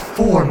you like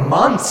 4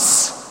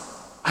 months!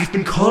 I've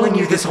been calling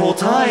you this whole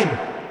time!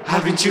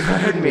 Haven't you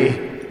heard me?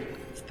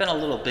 I've been a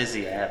little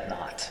busy, I have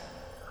not.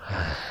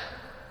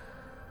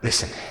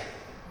 Listen,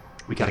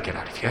 we gotta get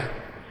out of here.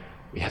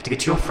 We have to get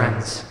to your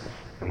friends,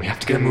 and we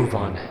have to get a move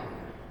on.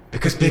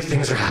 Because big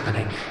things are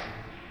happening.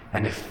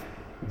 And if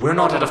we're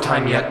not out of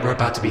time yet, we're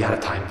about to be out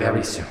of time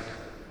very soon.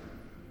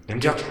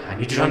 Nimdiok, I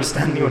need you to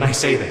understand me when I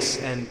say this.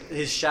 And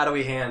his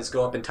shadowy hands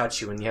go up and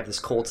touch you, and you have this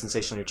cold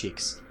sensation on your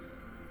cheeks.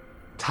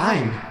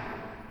 Time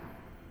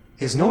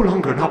is no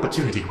longer an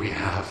opportunity we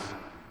have.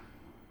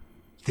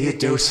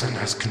 Theodosin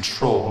has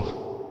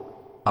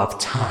control of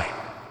time.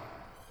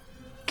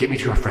 Get me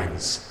to your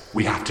friends.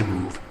 We have to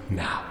move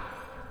now.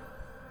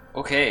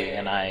 Okay,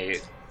 and I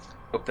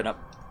open up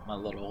my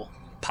little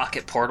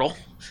pocket portal.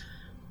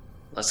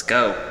 Let's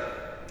go.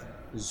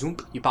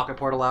 Zoomp, you pocket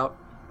portal out.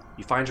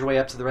 You find your way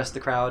up to the rest of the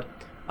crowd.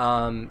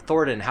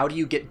 Thornton, how do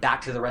you get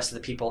back to the rest of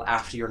the people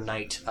after your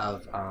night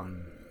of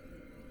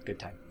good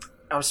time?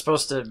 I was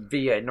supposed to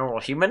be a normal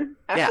human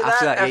after yeah, that?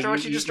 after that. After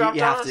what you just dropped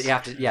you have on to, us? you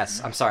have to.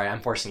 Yes, I'm sorry. I'm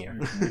forcing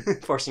you.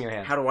 Forcing your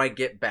hand. How do I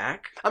get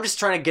back? I'm just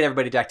trying to get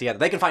everybody back together.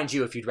 They can find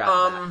you if you'd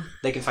rather. That.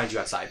 They can find you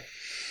outside.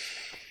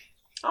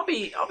 I'll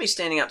be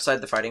standing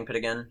outside the fighting pit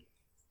again,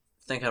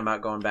 thinking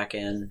about going back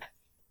in.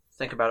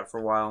 Think about it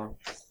for a while.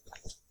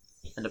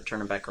 End up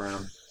turning back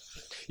around.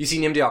 You see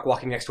Nimdiok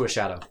walking next to a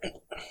shadow.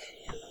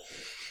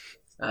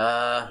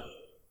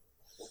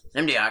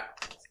 Nimdiok.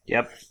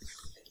 Yep.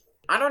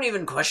 I don't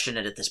even question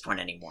it at this point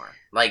anymore.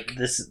 Like,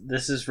 This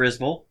is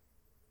Rizbel,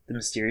 the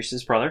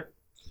mysterious brother.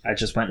 I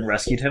just went and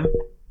rescued him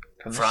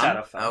from the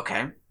Shadowfell.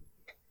 Okay.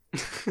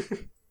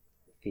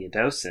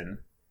 Theodosin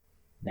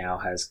now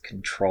has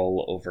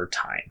control over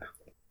time.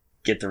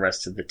 Get the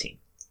rest of the team.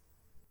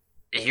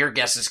 Your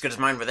guess is as good as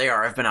mine where they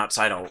are. I've been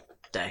outside all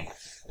day.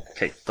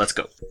 Okay, let's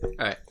go.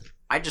 Alright.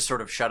 I just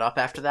sort of shut up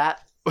after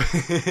that.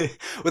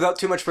 Without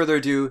too much further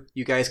ado,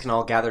 you guys can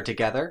all gather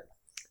together.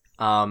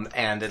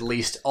 And at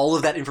least all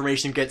of that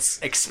information gets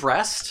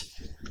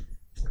expressed.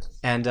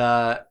 And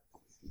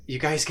you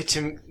guys get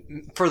to,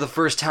 for the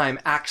first time,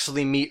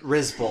 actually meet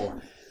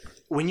Rizbel.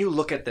 When you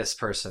look at this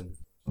person,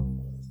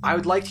 I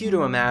would like you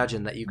to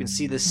imagine that you can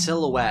see the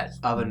silhouette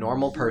of a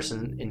normal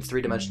person in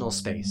three-dimensional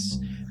space.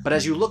 But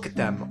as you look at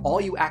them,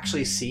 all you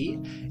actually see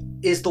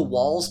is the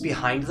walls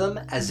behind them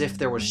as if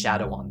there was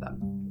shadow on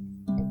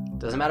them.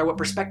 Doesn't matter what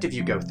perspective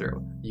you go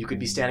through. You could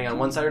be standing on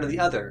one side or the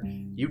other.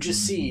 You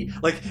just see,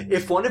 like,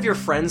 if one of your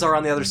friends are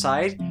on the other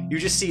side, you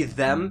just see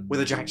them with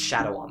a giant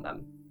shadow on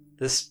them.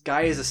 This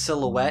guy is a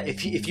silhouette.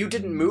 If you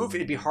didn't move,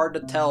 it'd be hard to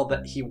tell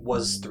that he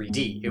was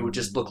 3D. It would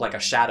just look like a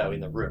shadow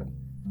in the room.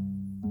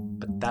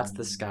 But that's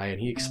this guy, and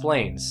he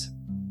explains.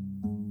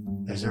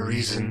 There's a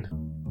reason.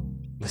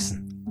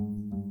 Listen.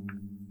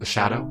 The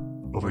shadow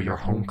over your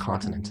home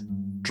continent,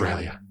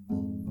 Dralia.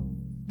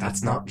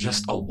 That's not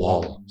just a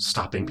wall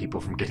stopping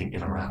people from getting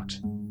in or out.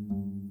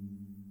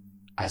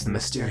 As the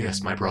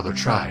mysterious my brother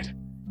tried,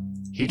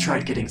 he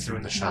tried getting through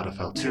in the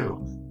Shadowfell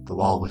too. The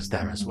wall was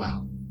there as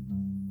well.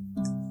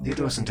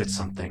 Theodosin did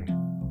something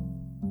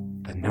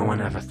that no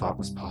one ever thought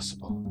was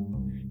possible.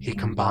 He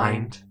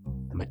combined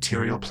the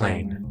material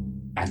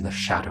plane and the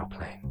shadow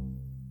plane.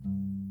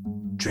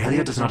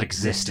 Dralia does not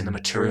exist in the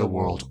material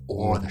world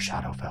or the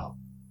Shadowfell.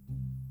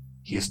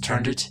 He has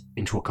turned it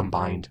into a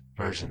combined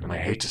version, and I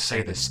hate to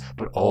say this,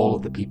 but all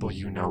of the people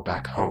you know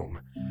back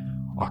home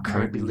are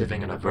currently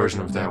living in a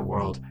version of their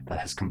world that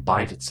has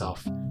combined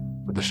itself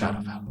with the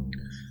Shadowfell.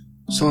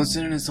 So it's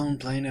in its own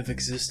plane of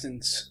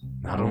existence.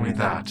 Not only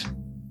that,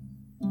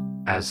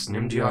 as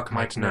Nimdiok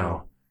might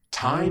know,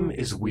 time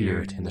is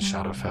weird in the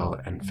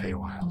Shadowfell and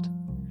Feywild.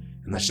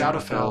 In the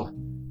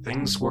Shadowfell,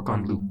 things work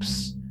on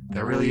loops.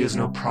 There really is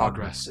no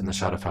progress in the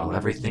Shadowfell.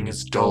 Everything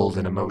is dulled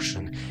in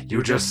emotion.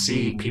 You just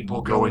see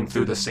people going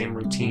through the same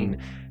routine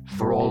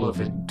for all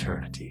of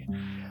eternity.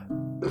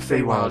 The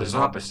Feywild is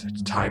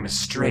opposite. Time is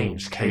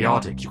strange,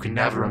 chaotic. You can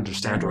never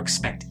understand or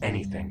expect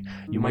anything.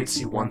 You might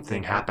see one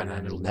thing happen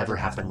and it'll never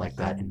happen like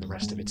that in the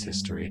rest of its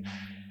history.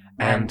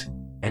 And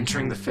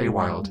entering the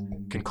Feywild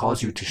can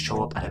cause you to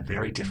show up at a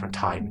very different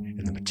time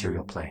in the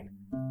material plane.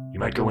 You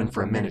might go in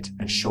for a minute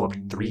and show up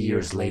 3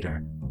 years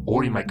later,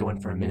 or you might go in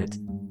for a minute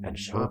and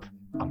show up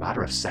a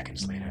matter of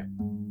seconds later.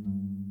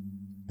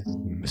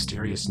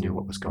 Mysterious knew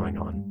what was going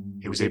on.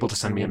 He was able to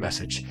send me a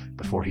message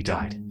before he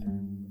died.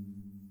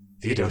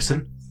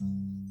 Theodosin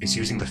is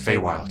using the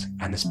Feywild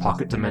and this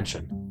pocket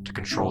dimension to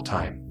control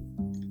time.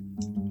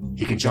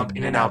 He can jump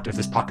in and out of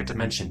this pocket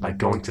dimension by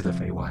going to the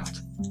Feywild.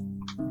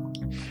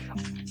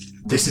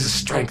 This is a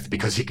strength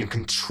because he can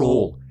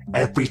control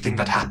everything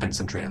that happens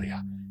in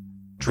Dralia.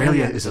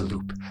 Dralia is a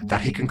loop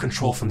that he can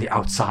control from the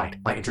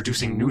outside by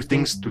introducing new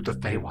things through the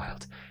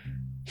Feywild.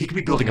 He could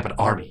be building up an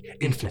army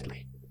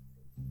infinitely.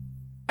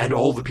 And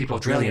all the people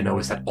of Dralia know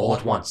is that all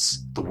at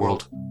once the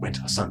world went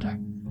asunder.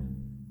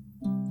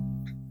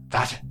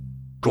 That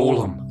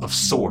golem of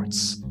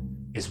swords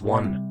is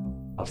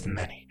one of the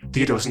many.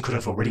 Theodosin could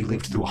have already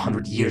lived through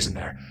 100 years in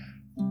there.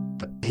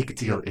 The big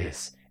deal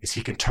is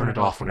he can turn it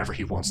off whenever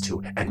he wants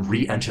to and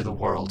re-enter the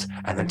world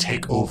and then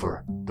take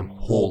over the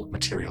whole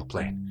material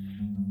plane.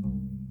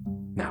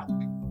 Now,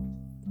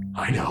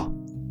 I know,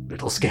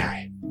 little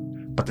scary,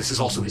 but this is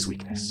also his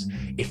weakness.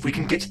 If we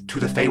can get to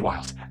the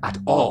Feywild at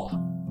all,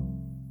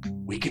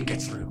 we can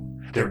get through.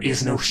 There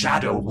is no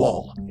shadow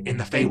wall in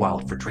the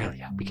Feywild for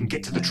Dralia. We can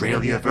get to the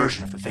Dralia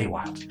version of the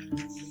Feywild.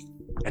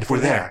 And if we're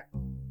there,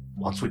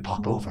 once we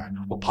pop over,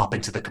 we'll pop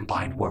into the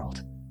combined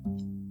world.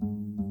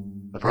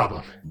 The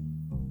problem,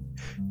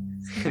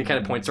 And he kind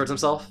of points towards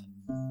himself.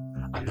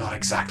 I'm not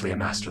exactly a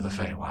master of the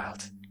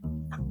Feywild.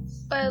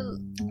 Well,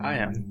 I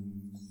am.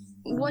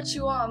 what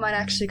you are might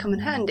actually come in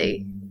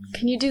handy.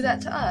 Can you do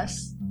that to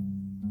us?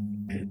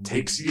 It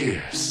takes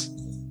years.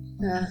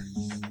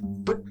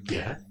 But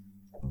yeah,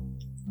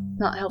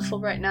 Not helpful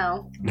right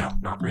now. no,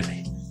 not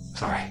really.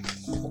 Sorry.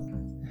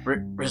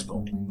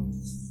 Rizbel,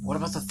 what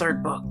about the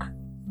third book?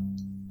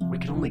 We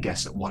can only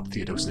guess at what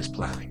Theodosin is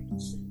planning.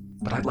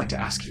 But I'd like to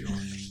ask you,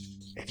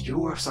 if you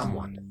were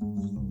someone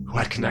who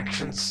had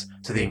connections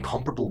to the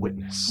incomparable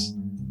witness,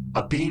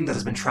 a being that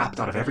has been trapped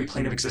out of every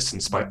plane of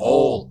existence by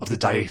all of the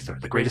Diaether,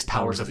 the greatest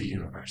powers of the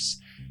universe,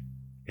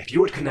 if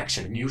you had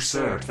connection and you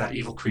served that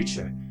evil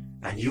creature,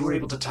 and you were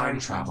able to time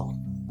travel,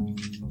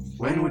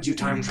 when would you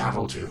time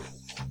travel to?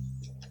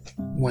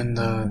 When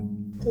the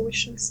The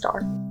wishing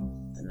star.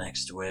 The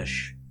next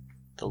wish.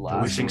 The The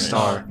last Wishing wish.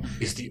 Star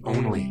is the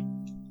only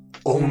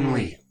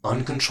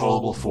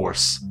uncontrollable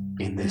force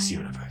in this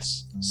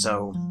universe.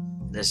 So,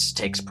 this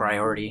takes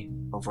priority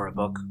over a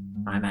book,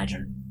 I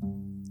imagine.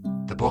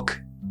 The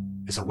book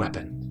is a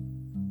weapon.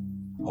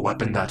 A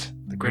weapon that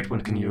the Great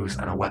One can use,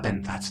 and a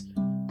weapon that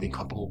the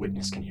Incomparable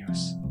Witness can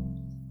use.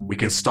 We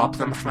can stop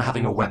them from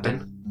having a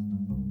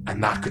weapon,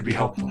 and that could be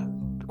helpful.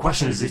 The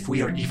question is if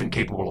we are even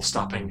capable of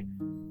stopping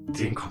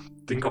the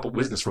Incomparable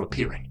Witness from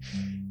appearing.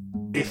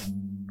 If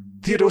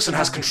Theodosin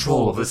has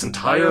control of this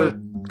entire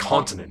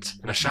continent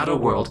in a shadow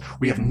world,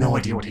 we have no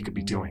idea what he could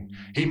be doing.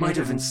 He might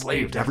have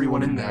enslaved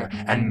everyone in there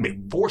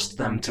and forced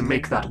them to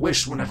make that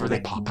wish whenever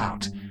they pop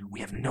out. We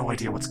have no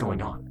idea what's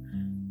going on.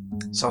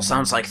 So it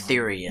sounds like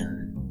theory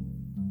and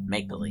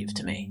make-believe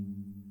to me.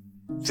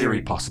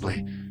 Theory,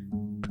 possibly,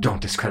 but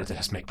don't discredit it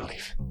as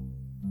make-believe.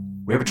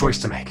 We have a choice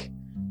to make.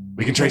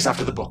 We can chase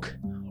after the book,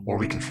 or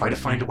we can try to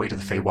find a way to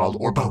the Feywild,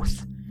 or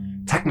both.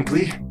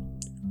 Technically,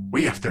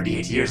 we have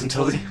 38 years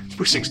until the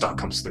wishing star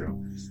comes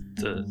through.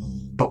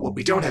 But what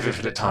we don't have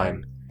infinite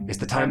time is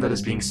the time that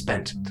is being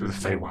spent through the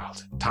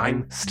Feywild.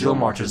 Time still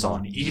marches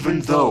on.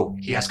 Even though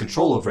he has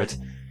control over it,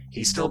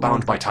 he's still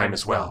bound by time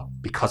as well,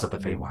 because of the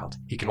Feywild.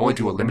 He can only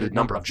do a limited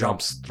number of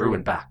jumps through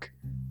and back.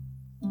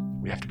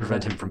 We have to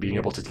prevent him from being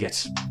able to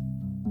get...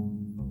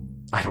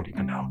 I don't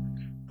even know.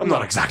 I'm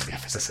not exactly a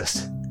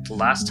physicist.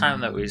 Last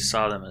time that we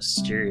saw the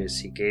Mysterious,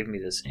 he gave me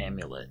this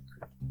amulet.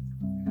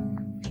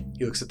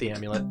 He looks at the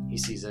amulet. He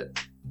sees it.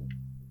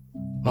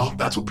 Well,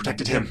 that's what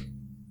protected him.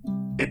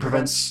 It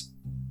prevents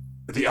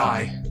the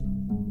Eye,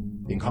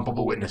 the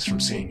Incomparable Witness, from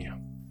seeing you.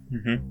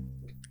 Mm-hmm.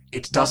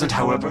 It doesn't,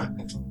 however,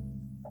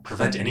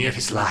 prevent any of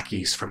his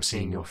lackeys from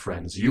seeing your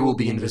friends. You will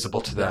be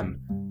invisible to them,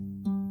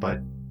 but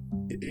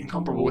the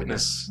Incomparable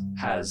Witness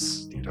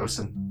has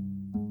Theodosin,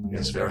 he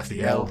has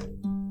Verithiel,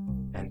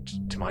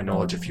 and, to my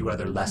knowledge, a few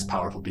other less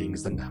powerful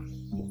beings than them.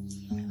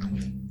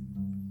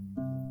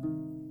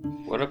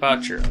 What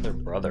about your other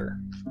brother?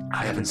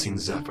 I haven't seen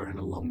Zephyr in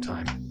a long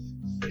time.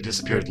 He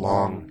disappeared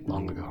long,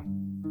 long ago.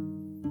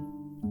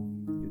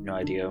 You have no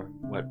idea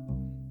what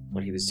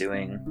he was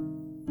doing?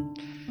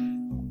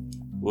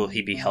 Will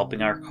he be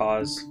helping our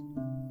cause?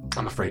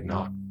 I'm afraid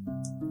not.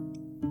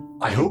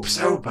 I hope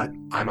so, but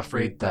I'm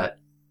afraid that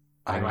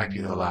I might be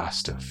the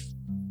last of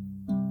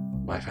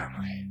my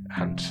family.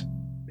 And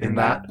in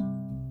that,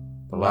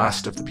 the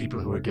last of the people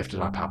who are gifted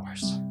our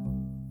powers.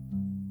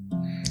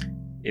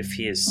 If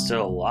he is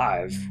still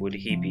alive, would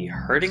he be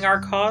hurting our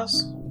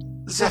cause?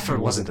 Zephyr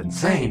wasn't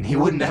insane. He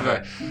would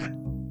never...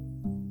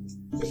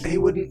 He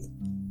wouldn't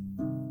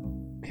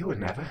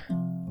ever...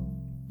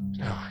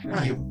 No,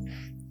 he...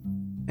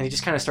 And he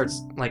just kind of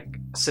starts,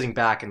 sitting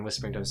back and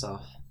whispering to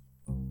himself.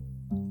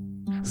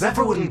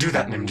 Zephyr wouldn't do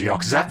that,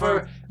 Nimdiok.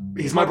 Zephyr,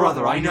 he's my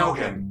brother. I know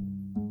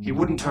him. He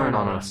wouldn't turn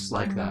on us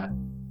like that.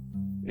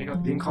 You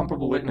know, the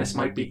Incomparable Witness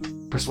might be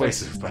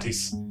persuasive, but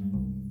he's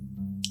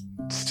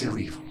still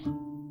evil.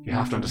 You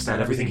have to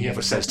understand everything he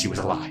ever says to you is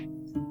a lie.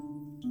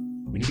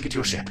 We need to get to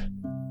your ship.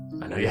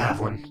 I know you have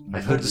one.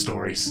 I've heard the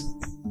stories.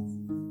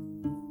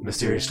 The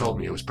Mysterious told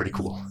me it was pretty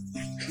cool.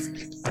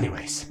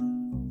 Anyways,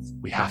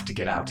 we have to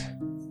get out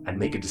and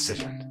make a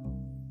decision.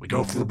 We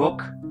go for the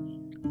book,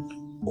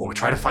 or we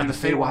try to find the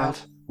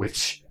Feywild,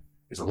 which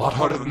is a lot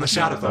harder than the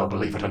Shadowfell,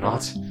 believe it or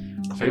not.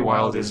 The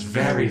Feywild is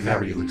very,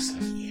 very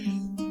elusive.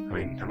 I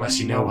mean, unless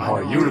you know how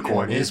a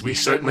unicorn is, we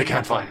certainly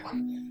can't find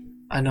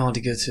one. I know how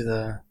to get to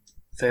the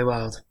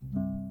Feywild.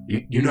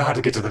 You know how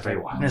to get to the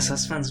Feywild? Yes, I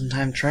spent some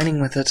time training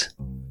with it.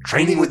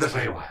 Training with the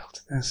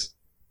Feywild? Yes.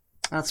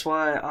 That's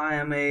why I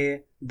am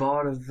a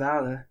Bard of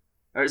Valor.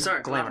 Or,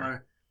 sorry,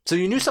 Glamour. So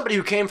you knew somebody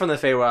who came from the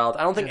Feywild.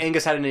 I don't think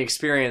Angus had any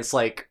experience,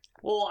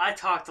 Well, I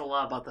talked a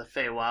lot about the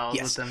Feywild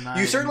Yes. with them.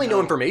 You certainly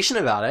know information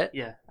about it.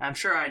 Yeah, I'm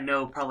sure I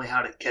know probably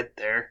how to get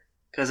there.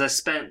 Because I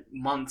spent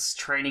months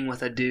training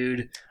with a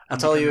dude. I'll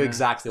tell you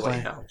exactly what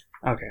you know.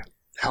 Okay.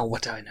 Hell,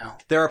 what do I know?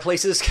 There are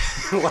places...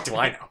 what do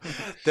I know?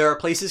 There are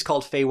places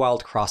called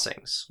Feywild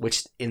Crossings,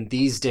 which in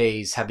these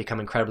days have become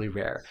incredibly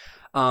rare.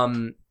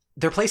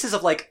 They're places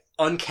of,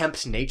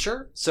 unkempt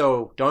nature,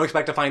 so don't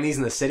expect to find these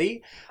in the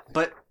city,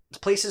 but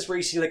places where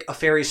you see, a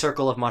fairy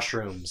circle of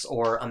mushrooms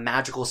or a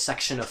magical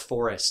section of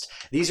forest.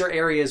 These are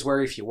areas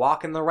where if you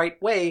walk in the right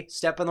way,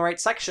 step in the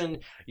right section,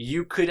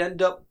 you could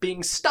end up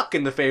being stuck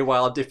in the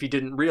Feywild if you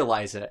didn't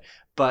realize it.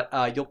 But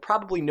you'll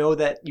probably know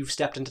that you've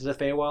stepped into the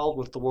Feywild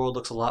when the world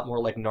looks a lot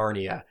more like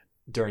Narnia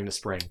during the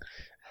spring.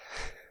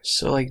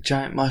 So,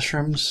 giant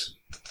mushrooms?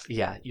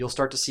 Yeah, you'll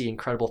start to see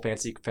incredible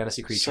fantasy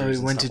creatures. So we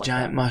went to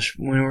giant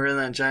mushroom. when we were in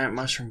that giant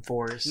mushroom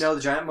forest. No,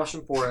 the giant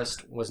mushroom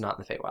forest was not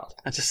in the Feywild.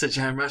 I just said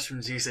giant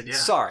mushrooms. You said yeah.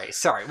 Sorry.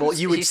 Well,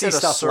 you would He see said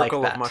stuff a like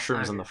circle that. of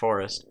mushrooms in the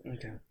forest.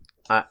 Okay.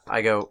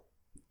 I go,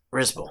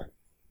 Rizbel,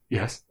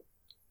 Yes?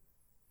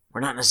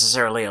 we're not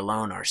necessarily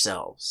alone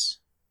ourselves.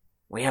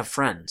 We have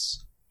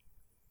friends.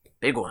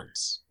 Big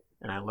ones.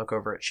 And I look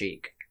over at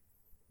Cheek.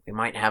 We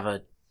might have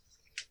a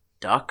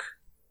duck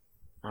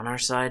on our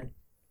side.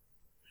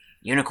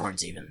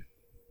 Unicorns, even.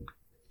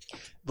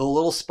 The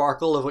little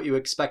sparkle of what you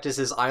expect is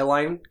his eye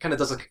line kind of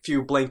does a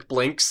few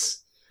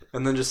blinks,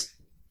 and then just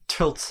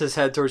tilts his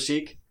head towards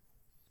Cheek.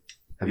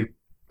 Have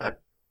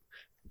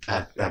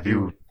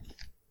you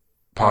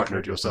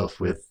partnered yourself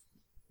with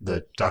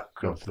the duck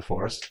of the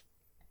forest?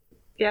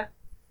 Yeah.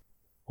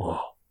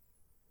 Oh.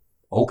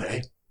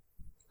 Okay.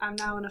 I'm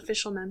now an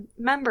official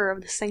member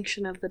of the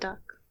Sanction of the Duck.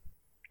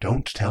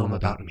 Don't tell him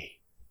about me.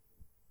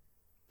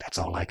 That's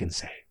all I can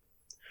say.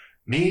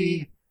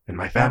 Me and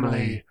my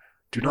family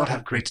do not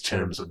have great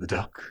terms with the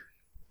duck.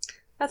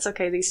 That's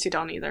okay, these two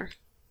don't either.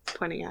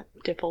 Pointing at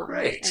Dipple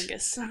Great. and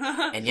Angus. And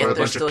We're yet a they're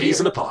bunch still of peas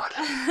here. in a pod.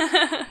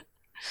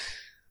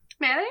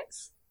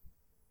 Mayonnaise?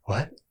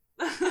 What?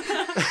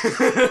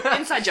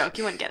 Inside joke,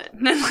 you wouldn't get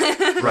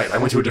it. Right, I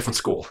went to a different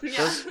school.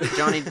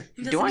 Johnny,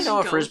 do I know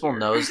if go Rizbel here.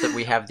 knows that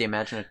we have the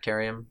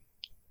Imaginatarium?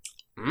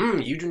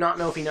 You do not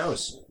know if he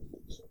knows.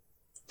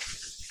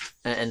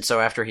 And so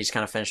after he's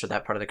kind of finished with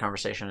that part of the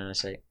conversation, and I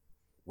say,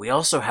 we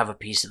also have a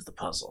piece of the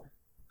puzzle.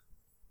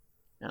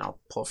 And I'll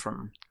pull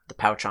from the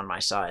pouch on my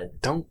side.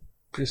 Don't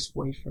just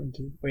wait for him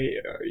to. Wait,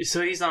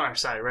 so he's on our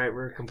side, right?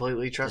 We're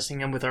completely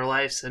trusting him with our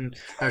lives and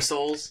our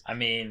souls. I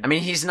mean,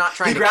 He's not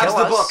trying He to grabs kill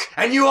the us. book,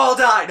 and you all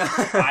die.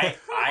 I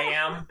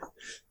am.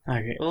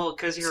 Okay, well,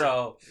 because you're.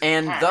 So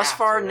And thus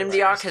far,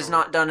 Nimdiok has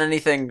not done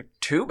anything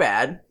too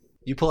bad.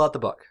 You pull out the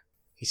book.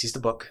 He sees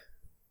the book.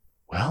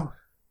 Well,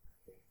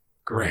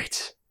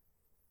 great.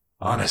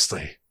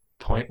 Honestly,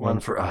 point one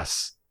for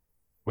us.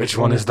 Which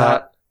one is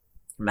that?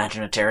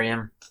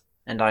 Imaginatarium.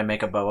 And I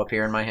make a bow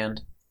appear in my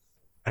hand.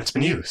 And it's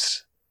been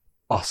used.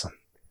 Awesome.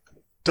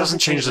 Doesn't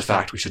change the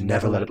fact we should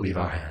never let it leave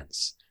our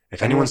hands.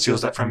 If anyone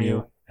steals that from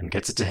you and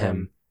gets it to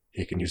him,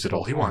 he can use it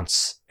all he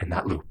wants in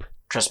that loop.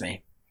 Trust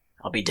me,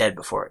 I'll be dead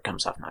before it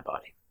comes off my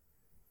body.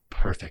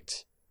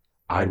 Perfect.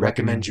 I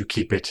recommend you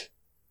keep it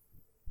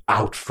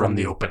out from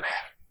the open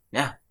air.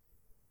 Yeah.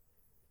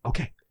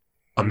 Okay.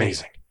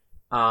 Amazing.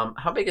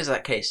 How big is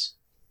that case?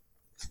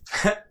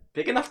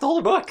 Big enough to hold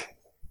a book.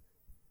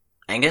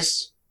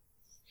 Angus?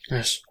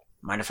 Yes.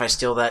 Mind if I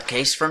steal that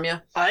case from you?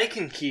 I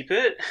can keep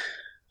it.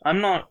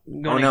 I'm not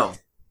going. Oh no.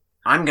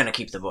 I'm gonna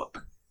keep the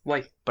book.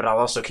 Why? But I'll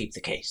also keep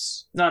the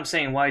case. No, I'm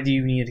saying, why do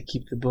you need to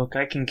keep the book?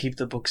 I can keep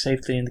the book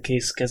safely in the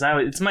case because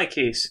it's my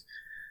case.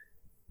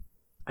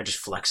 I just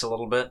flex a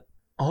little bit.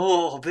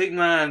 Oh, big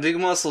man, big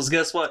muscles.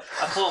 Guess what?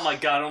 I pull out my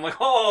gun. I'm like,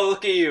 oh,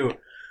 look at you.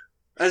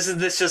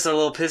 This just a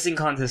little pissing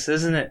contest,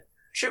 isn't it?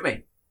 Shoot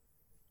me.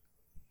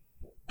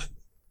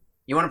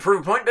 You want to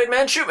prove a point, big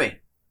man? Shoot me.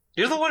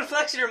 You're the one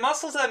flexing your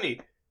muscles at me.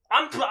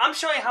 I'm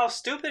showing how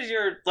stupid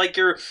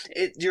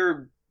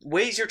your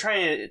ways you're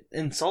trying to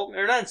insult me,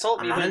 or not insult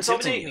I'm me, not but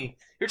insulting intimidate you. me.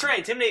 You're trying to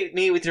intimidate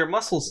me with your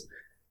muscles.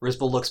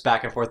 Rizbel looks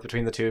back and forth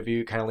between the two of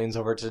you, kind of leans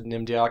over to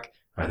Nimdiok.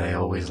 Are they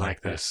always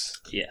like this?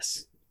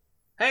 yes,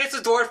 Hey, it's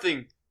a dwarf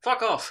thing.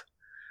 Fuck off.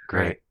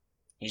 Great.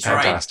 He's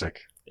right.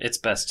 Fantastic. it's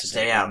best to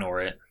Stay out. ignore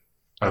it.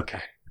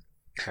 Okay.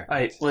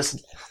 Alright, listen.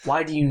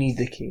 Why do you need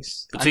the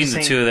case? I'm Between just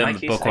the saying, two of them, my the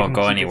case, book I won't can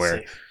go keep it anywhere.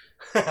 safe.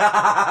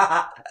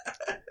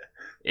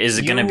 Is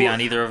it going to be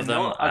on either of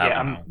them? No, I okay,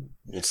 don't know.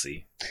 We'll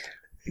see.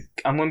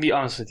 I'm gonna be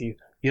honest with you.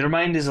 Your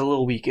mind is a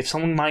little weak. If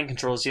someone mind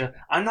controls you,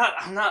 I'm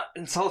not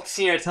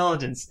insulting your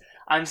intelligence.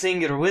 I'm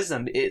saying your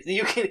wisdom.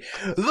 You can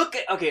look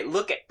at.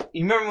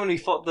 You remember when we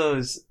fought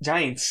those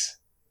giants?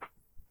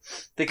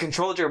 They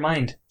controlled your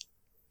mind.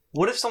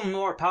 What if someone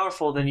more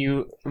powerful than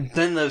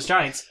those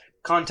giants,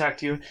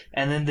 contact you,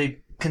 and then they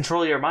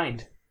control your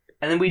mind,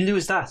 and then we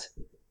lose that?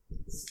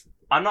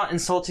 I'm not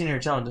insulting your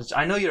intelligence.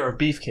 I know you're a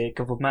beefcake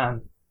of a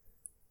man.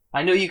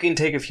 I know you can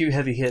take a few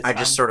heavy hits. I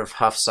just sort of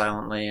huff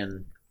silently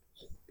and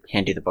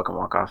hand you the book and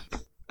walk off.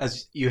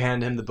 As you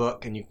hand him the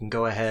book, and you can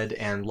go ahead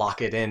and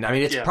lock it in. I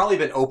mean, it's Yeah. probably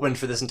been open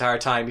for this entire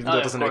time, even though it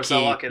of doesn't have a course, I'll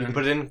key. lock it You can in.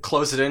 put it in,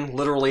 close it in,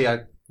 literally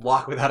a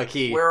lock without a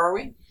key. Where are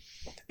we?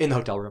 In the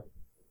hotel room.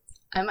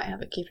 I might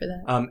have a key for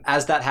that.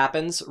 As that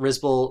happens,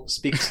 Rizbel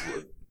speaks,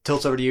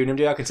 tilts over to you,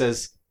 Nimdiok, and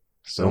says,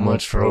 So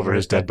much for over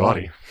his dead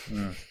body.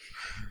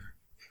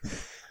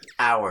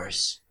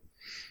 Hours.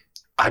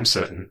 I'm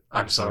certain.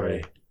 I'm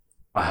sorry.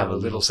 I have a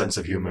little sense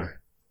of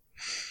humor.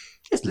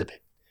 Just a little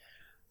bit.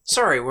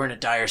 Sorry, we're in a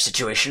dire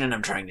situation and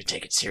I'm trying to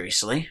take it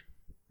seriously.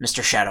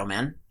 Mr.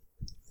 Shadowman,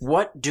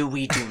 what do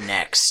we do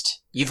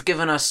next? You've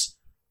given us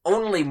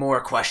only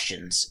more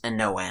questions and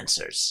no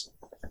answers.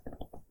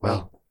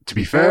 Well, to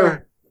be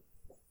fair,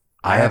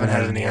 I haven't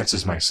had any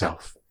answers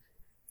myself.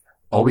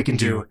 All we can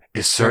do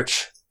is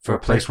search for a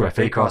place where a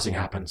Fey crossing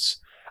happens.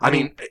 I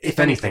mean, if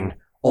anything,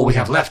 all we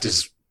have left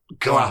is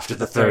go after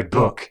the third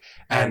book,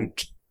 and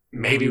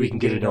maybe we can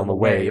get it on the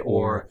way,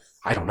 or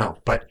I don't know.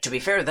 But To be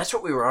fair, that's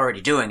what we were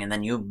already doing and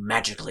then you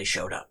magically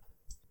showed up.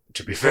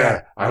 to be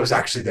fair, I was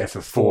actually there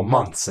for 4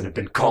 months and have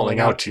been calling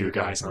out to you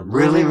guys, and I'm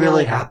really,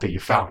 really happy you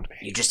found me.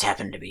 You just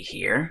happened to be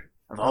here,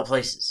 of all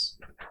places.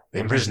 They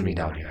imprisoned me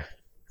down here.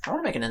 I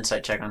want to make an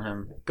insight check on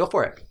him. go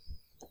for it.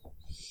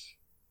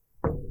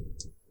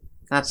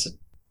 That's a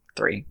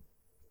 3.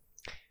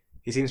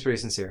 He seems pretty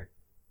sincere.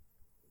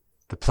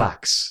 The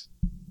plaques,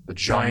 the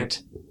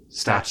giant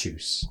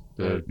statues,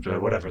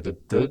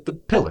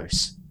 the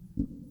pillars.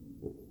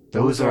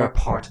 Those are a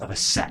part of a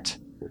set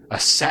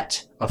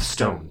of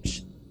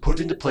stones put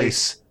into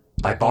place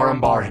by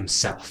Barambar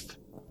himself.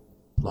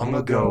 Long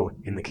ago,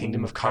 in the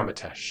kingdom of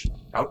Karmatesh,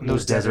 out in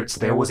those deserts,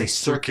 there was a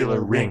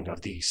circular ring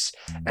of these,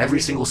 every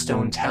single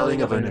stone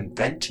telling of an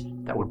event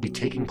that would be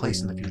taking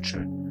place in the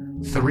future.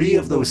 3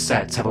 of those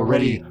sets have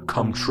already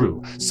come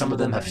true. Some of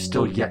them have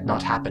still yet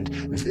not happened.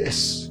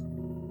 This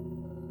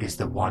is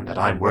the one that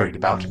I'm worried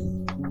about.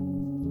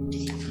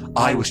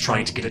 I was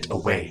trying to get it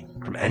away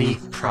from any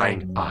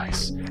prying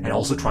eyes, and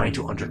also trying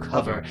to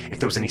uncover if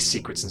there was any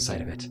secrets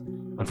inside of it.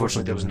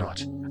 Unfortunately, there was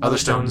not. Other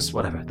stones,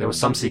 whatever. There was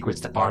some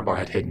secrets that Barnbar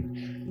had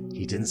hidden.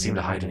 He didn't seem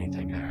to hide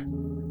anything there.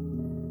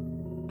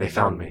 They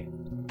found me.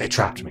 They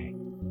trapped me.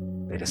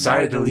 They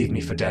decided to leave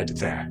me for dead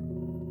there.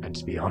 And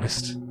to be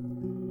honest,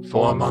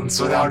 4 months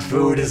without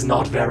food is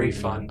not very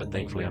fun, but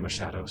thankfully I'm a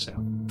shadow, so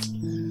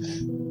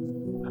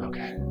I'm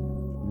okay.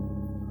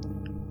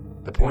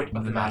 The point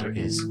of the matter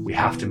is, we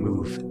have to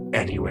move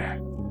anywhere.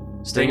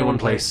 Staying in one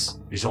place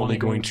is only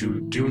going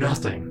to do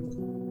nothing.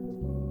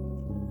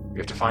 We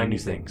have to find new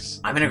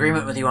things. I'm in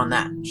agreement with you on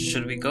that.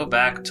 Should we go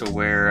back to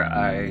where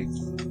I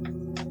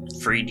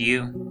freed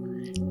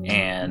you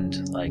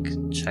and like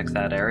check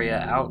that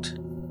area out?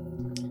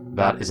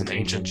 That is an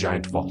ancient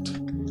giant vault.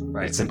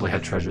 Right. It simply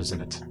had treasures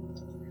in it.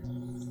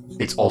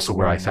 It's also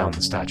where I found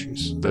the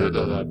statues,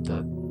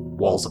 the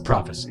walls of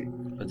prophecy.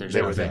 But there's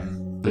They were there.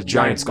 nothing. The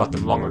giants got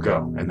them long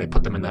ago, and they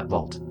put them in that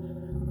vault.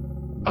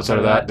 Outside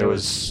of that, there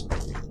was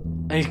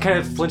And he kind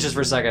of flinches for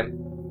a second.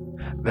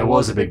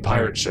 a big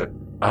pirate ship.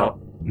 I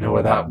don't know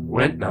where that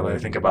went now that I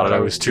think about it. I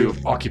was too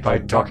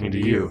occupied talking to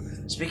you.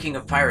 Speaking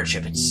of pirate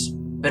ship, it's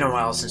been a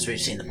while since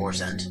we've seen the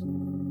Boar's End.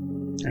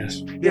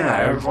 Yes. Yeah,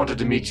 I ever wanted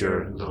to meet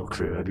your little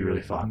crew. That'd be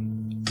really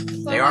fun.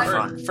 They are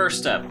fun. First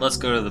step, let's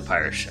go to the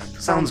pirate ship.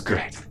 Sounds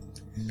great.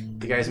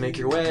 You guys make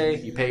your way.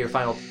 You pay your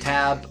final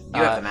tab.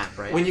 You have the map,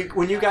 right?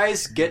 When you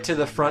guys get to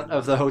the front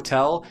of the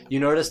hotel, you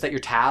notice that your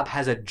tab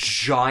has a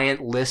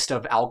giant list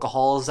of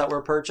alcohols that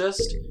were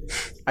purchased.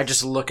 I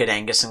just look at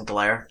Angus and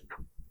glare.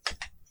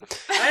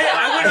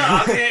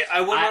 Hey,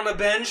 I went on a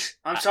binge.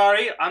 I'm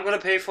sorry. I'm gonna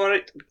pay for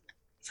it.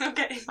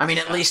 Okay. I mean,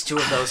 at least 2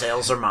 of those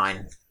ales are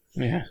mine.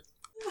 Yeah.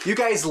 You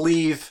guys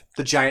leave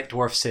the giant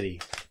dwarf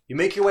city. You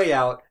make your way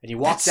out, and you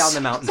walk down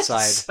the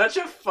mountainside. Such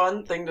a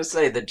fun thing to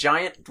say, the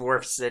giant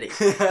dwarf city.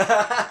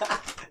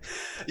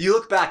 You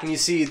look back, and you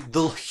see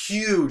the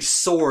huge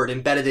sword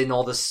embedded in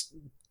all this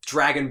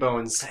dragon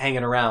bones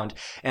hanging around.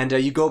 And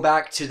you go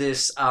back to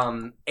this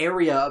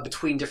area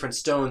between different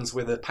stones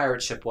where the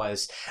pirate ship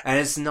was, and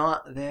it's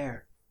not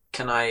there.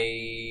 Can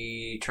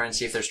I try and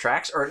see if there's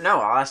tracks? Or no,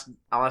 I'll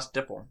ask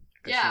Dipple.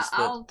 'Cause Yeah,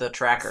 she's the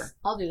tracker.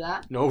 I'll do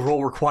that. No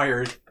roll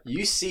required.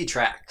 You see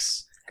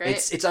tracks.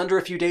 Great. It's under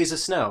a few days of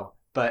snow,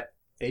 but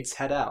it's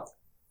head out.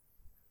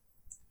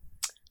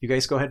 You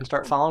guys go ahead and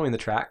start following the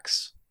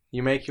tracks.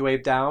 You make your way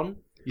down.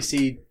 You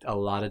see a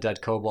lot of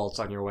dead kobolds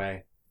on your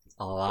way.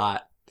 A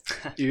lot.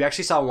 You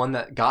actually saw one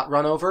that got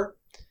run over,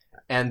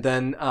 and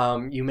then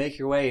you make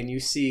your way and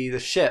you see the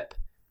ship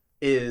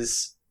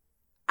is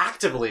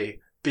actively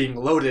being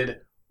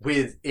loaded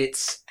with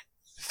its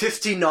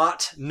 50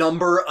 knot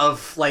number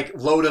of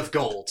load of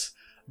gold.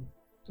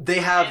 They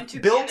have And 2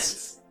 built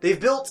cannons. They've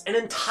built an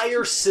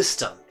entire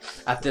system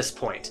at this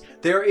point.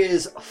 There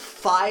is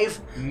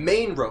 5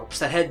 main ropes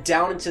that head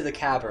down into the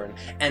cavern,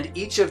 and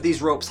each of these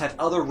ropes have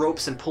other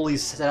ropes and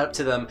pulleys set up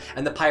to them,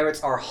 and the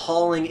pirates are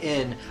hauling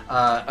in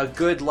a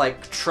good,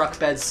 truck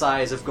bed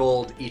size of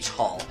gold each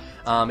haul.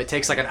 It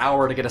takes an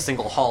hour to get a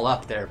single haul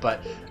up there,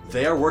 but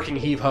they are working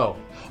heave-ho.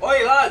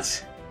 Oi,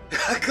 lads!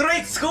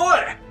 Great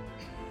score!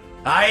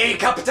 Aye,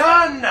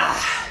 Capitan!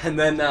 And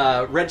then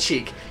Red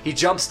Cheek, he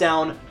jumps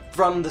down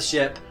from the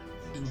ship,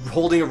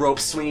 holding a rope,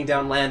 swinging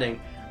down,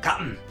 landing.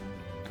 Captain,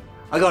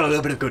 I got a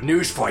little bit of good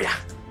news for you.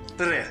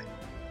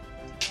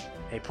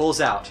 He pulls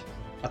out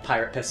a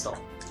pirate pistol.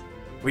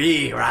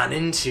 We ran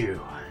into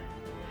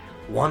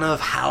one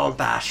of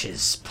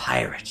Halbash's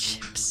pirate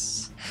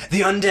ships,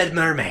 the Undead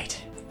Mermaid.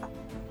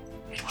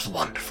 It was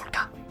wonderful,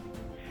 Captain.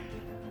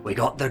 We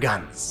got their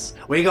guns.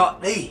 We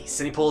got these,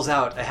 and he pulls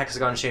out a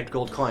hexagon-shaped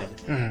gold coin.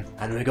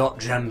 And we got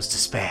gems to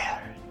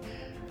spare.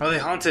 Are they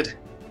haunted?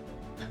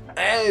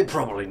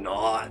 Probably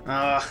not.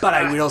 But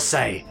I will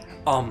say,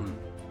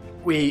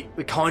 we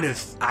kind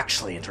of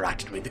actually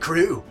interacted with the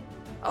crew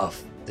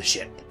of the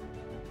ship.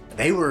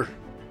 They were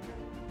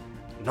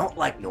not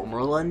like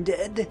normal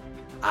undead.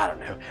 I don't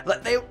know.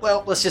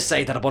 Let's just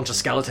say that a bunch of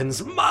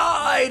skeletons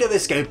might have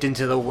escaped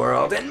into the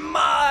world, and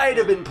might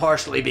have been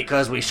partially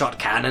because we shot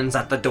cannons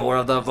at the door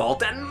of the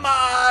vault, and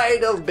might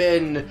have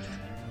been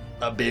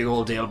a big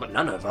old deal, but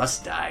none of us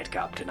died,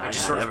 Captain. I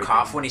just had sort of everything.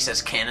 cough when he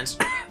says cannons.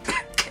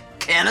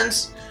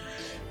 Cannons?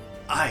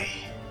 Aye.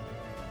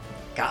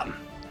 Captain,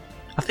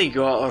 I think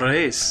you are a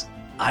race.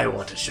 I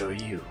want to show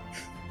you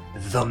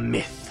the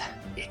myth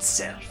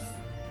itself.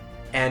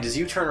 And as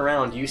you turn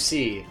around, you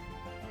see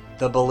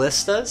the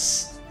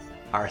ballistas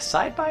are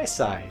side by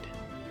side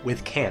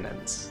with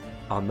cannons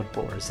on the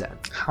Boar's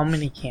End. How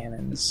many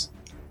cannons?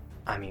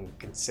 I mean,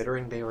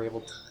 considering they were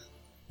able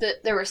to...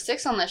 There were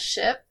 6 on the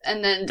ship,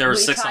 and then There were we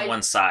 6 tied... on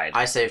one side.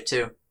 I saved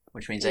 2,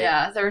 which means 8.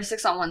 Yeah, there were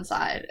 6 on one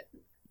side.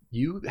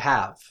 You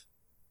have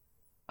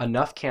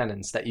enough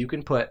cannons that you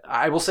can put...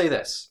 I will say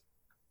this.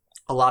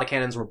 A lot of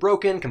cannons were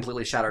broken,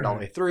 completely shattered all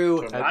the way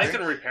through. I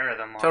can repair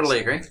them.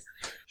 Totally honestly. agree.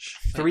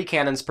 3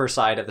 cannons per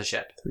side of the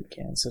ship. 3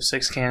 cannons, so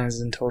 6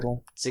 cannons in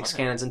total. 6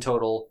 cannons in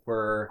total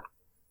were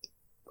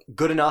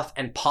good enough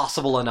and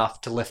possible enough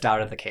to lift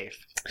out of the cave.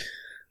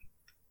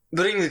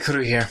 Bring the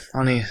crew here.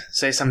 Oni,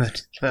 say something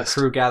The first.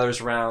 crew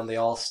gathers around. They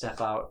all step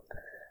out.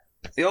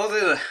 You all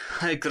did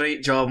a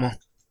great job, man.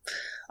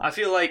 I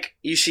feel like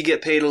you should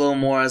get paid a little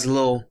more as a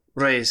little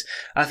raise.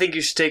 I think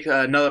you should take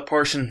another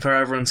portion for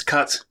everyone's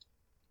cut.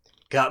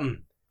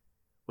 Captain,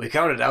 we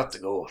counted out the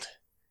gold.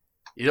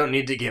 You don't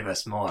need to give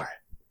us more.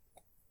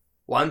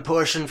 1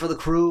 portion for the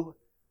crew,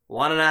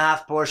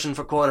 1.5 portion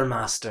for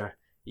quartermaster.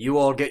 You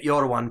all get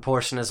your 1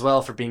 portion as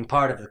well for being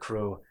part of the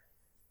crew.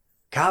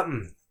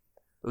 Captain,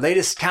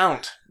 latest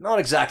count, not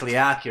exactly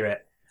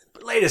accurate,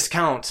 but latest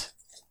count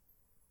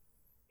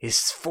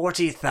is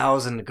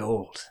 40,000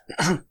 gold.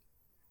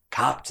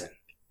 Captain,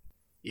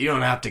 you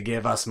don't have to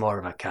give us more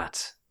of a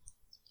cut.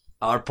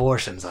 Our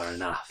portions are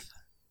enough.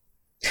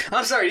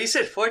 I'm sorry, you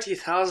said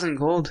 40,000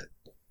 gold?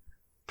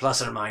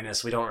 Plus or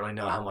minus, we don't really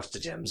know how much the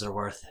gems are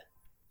worth.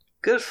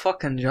 Good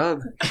fucking job.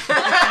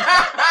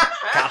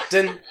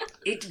 Captain,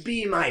 it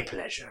be my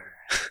pleasure.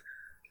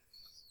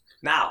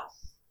 Now,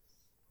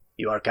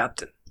 you are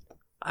captain.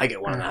 I get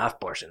 1.5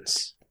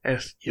 portions.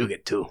 If You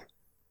get 2.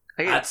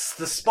 I get, That's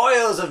the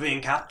spoils of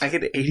being captain. I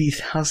get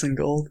 80,000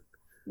 gold.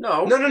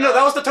 No. No,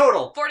 that was the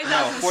total.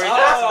 40,000.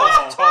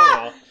 40,000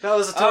 total. That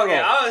was the total. Okay,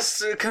 I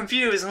was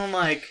confused. I'm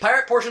like,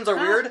 Pirate portions are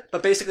weird,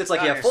 but basically it's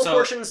like you have Okay, full so-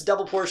 portions,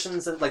 double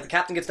portions, and like the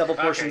captain gets double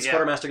portions, yeah.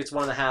 quartermaster gets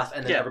 1.5,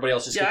 and then everybody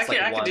else just yeah, gets I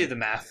like can 1. do the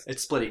math.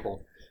 It's split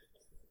equal.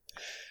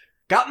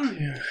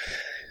 Captain,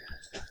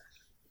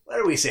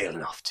 where are we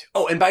sailing off to?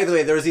 Oh, and by the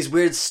way, there was these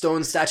weird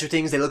stone statue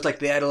things. They looked like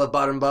the idol of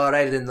Bottom Bar.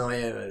 I didn't know.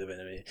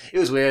 It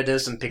was weird.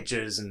 There's some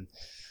pictures, and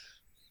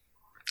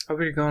How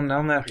are you going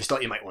down there? I just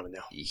thought you might want to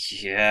know.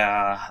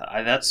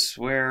 Yeah, that's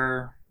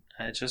where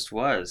it just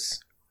was.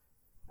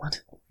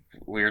 What?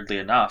 Weirdly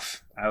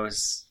enough, I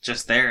was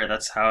just there.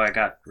 That's how I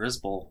got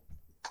Rizbel.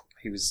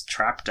 He was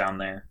trapped down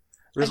there.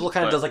 Rizbel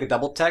kind of But- does like a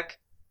double tech.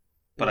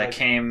 But I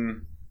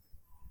came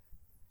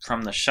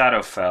from the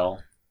Shadowfell,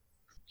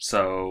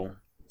 so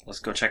let's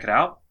go check it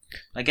out,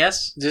 I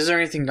guess. Is there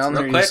anything down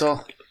Real there you quick.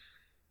 saw?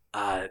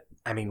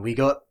 I mean, we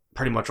got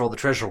pretty much all the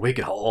treasure we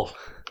could haul.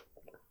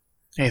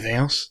 Anything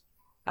else?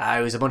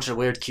 It was a bunch of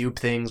weird cube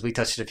things. We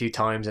touched it a few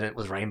times, and it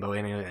was rainbow,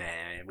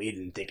 and we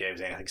didn't think it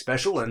was anything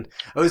special. And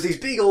it was these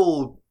big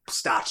old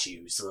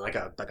statues, like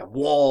a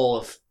wall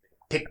of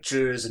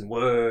pictures and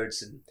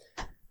words, and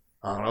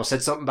I don't know,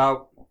 said something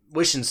about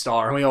Wishing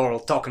Star, and we all were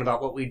talking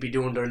about what we'd be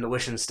doing during the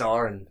Wishing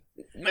Star, and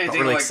Anything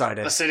really like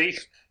excited. a city?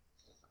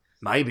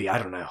 maybe, I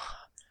don't know.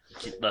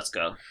 Let's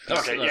go.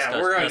 Okay, Let's yeah,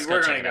 go- we're let's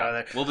gonna check it go out.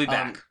 there. We'll be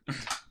back.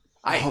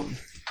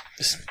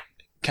 Just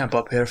camp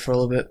up here for a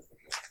little bit.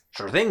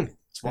 Sure thing.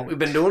 It's what we've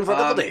been doing for a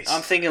couple days.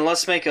 I'm thinking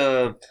let's make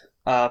a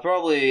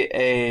probably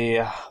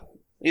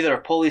either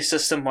a pulley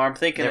system, or I'm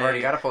thinking They've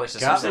already got a pulley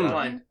system. Captain. set up.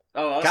 line.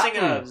 Oh, I was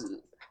Captain. thinking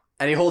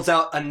And he holds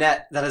out a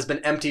net that has been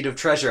emptied of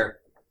treasure.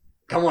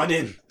 Come on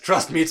in.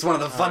 Trust me, it's one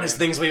of the funnest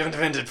things we've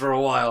invented for a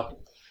while.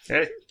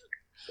 hey,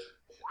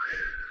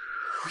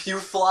 You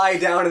fly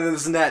down into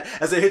this net.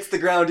 As it hits the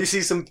ground, you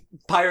see some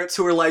pirates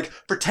who are like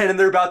pretending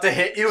they're about to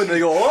hit you, and they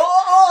go,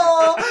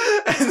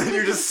 "Oh!" And then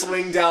you just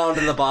swing down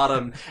to the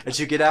bottom. As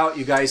you get out,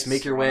 you guys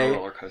make your On a way.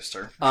 roller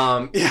coaster.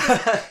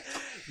 Yeah,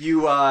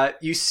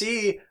 you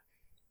see,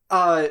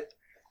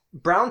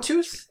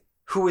 Browntooth,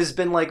 who has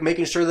been like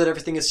making sure that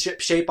everything is ship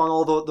shape on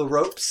all the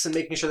ropes and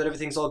making sure that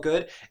everything's all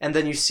good. And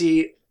then you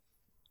see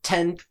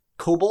 10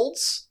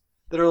 kobolds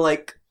that are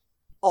like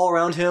all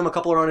around him, a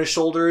couple are on his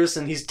shoulders,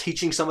 and he's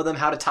teaching some of them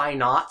how to tie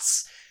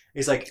knots.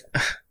 He's like,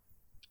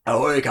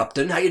 How are you,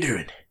 Captain? How you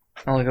doing?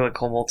 I look at the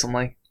kobolds. I'm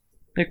like,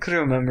 they're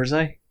crew members,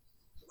 eh?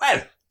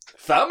 Well,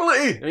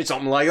 family.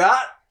 Something like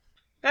that.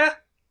 Yeah.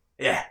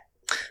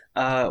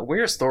 Yeah.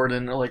 Where's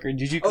Thornton? Like,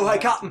 did you? "Oh, hi,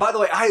 Captain. By the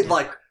way, I had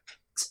like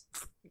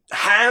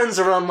hands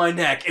around my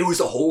neck. It was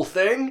a whole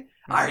thing.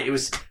 It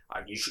was.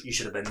 You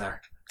should have been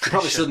there. You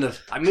probably shouldn't have.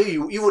 I knew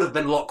you would have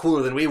been a lot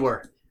cooler than we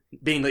were,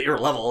 being that you're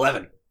level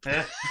 11.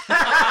 Yeah.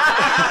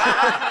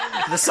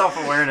 The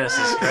self-awareness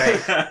is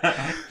great.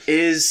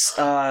 Is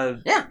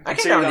Yeah, I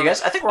So can go with you you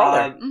guys. I think we're all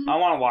there. I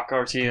want to walk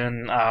over to you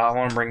and I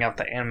want to bring out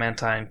the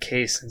adamantine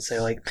case and say,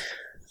 like,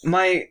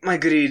 my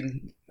greed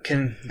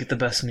can get the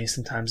best of me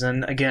sometimes.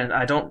 And again,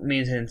 I don't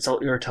mean to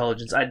insult your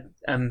intelligence. I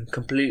am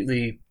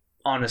completely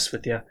honest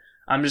with you.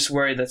 I'm just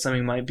worried that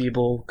something might be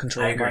able to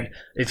control I agree. mine.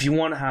 If you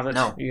want to have it,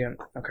 No. you can.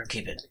 Okay.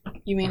 Keep it.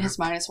 You mean his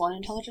 -1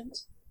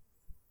 intelligence?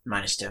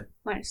 -2.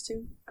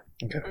 -2.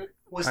 Okay.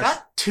 Was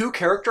that 2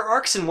 character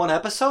arcs in one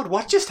episode?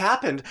 What just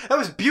happened? That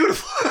was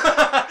beautiful.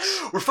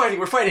 We're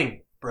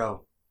fighting.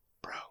 Bro.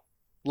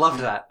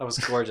 Loved that. That was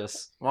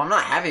gorgeous. Well, I'm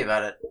not happy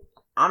about it.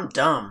 I'm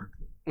dumb.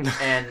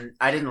 And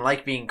I didn't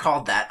like being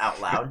called that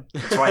out loud.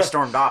 That's why I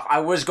stormed off. I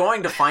was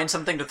going to find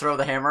something to throw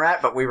the hammer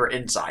at, but we were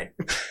inside.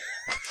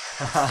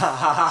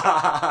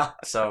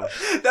 So,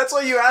 That's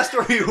why you asked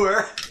where you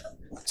were.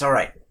 it's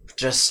alright.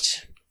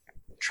 Just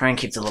Try and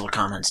keep the little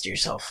comments to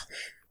yourself.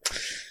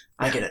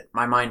 I get it.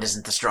 My mind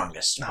isn't the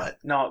strongest, but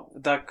No,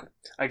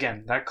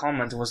 that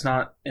comment was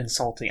not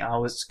insulting. I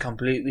was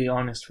completely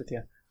honest with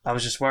you. I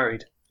was just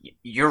worried.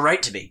 you're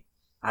right to be.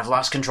 I've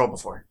lost control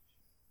before.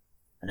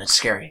 And it's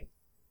scary.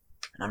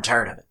 And I'm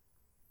tired of it.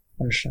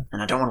 Understand.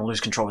 And I don't want to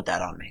lose control with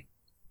that on me.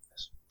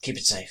 Keep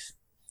it safe.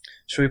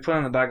 Should we put it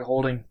in the bag of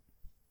holding?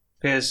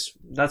 Because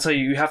that's how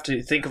you have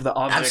to think of the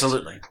object.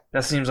 Absolutely.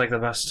 That seems like the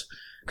best.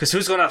 Because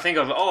who's going to think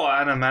of,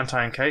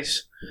 adamantine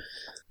case?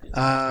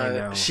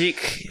 know.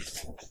 Sheik,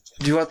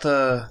 do you want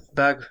the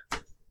bag?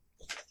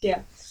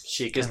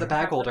 Sheik is the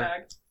bag holder.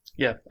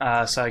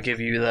 Yeah, so I give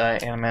you the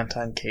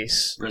adamantine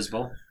case.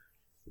 Rizbel,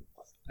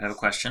 I have a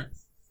question.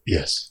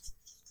 Yes.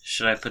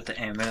 Should I put the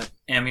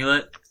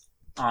amulet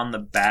on the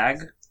bag?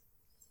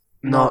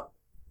 Not.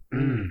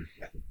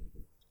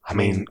 I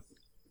mean,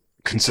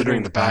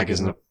 considering the bag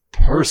isn't a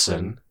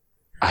person,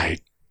 I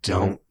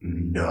don't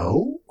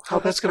know how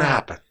that's going to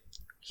happen.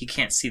 He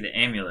can't see the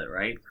amulet,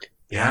 right?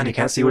 Yeah, and you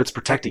can't see what it's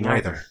protecting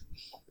either.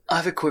 I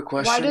have a quick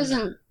question.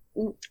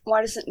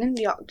 Why doesn't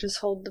Nindiok just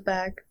hold the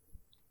bag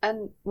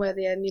and wear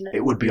the amulet?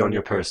 It would be on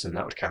your person,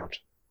 that would count.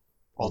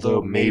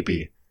 Although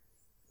maybe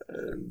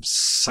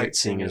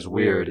sightseeing is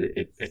weird.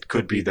 It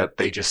could be that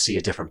they just see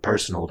a different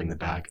person holding the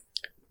bag.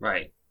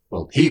 Right.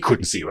 Well, he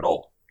couldn't see you at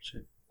all.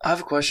 I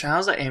have a question. How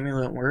does the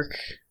amulet work?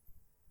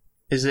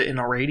 Is it in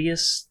a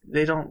radius?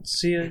 They don't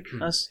see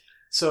us?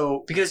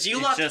 So, Because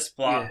you left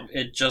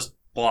It just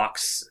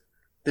blocks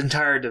the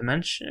entire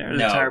dimension or the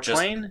No, entire just-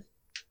 plane.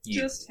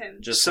 Just him.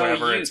 just So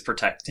whatever you- it's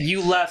protecting.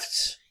 You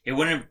left. It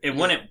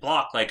wouldn't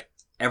block like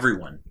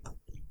everyone.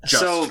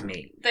 Just So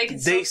me. They can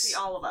still see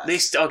all of us. They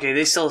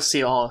still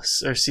see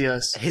us or see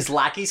us. his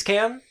lackeys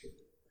can,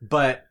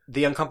 but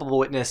the uncomfortable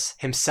witness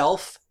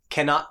himself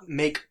cannot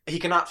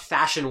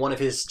fashion one of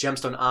his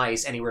gemstone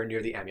eyes anywhere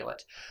near the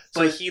amulet.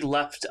 So But he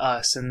left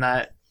us, and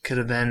that could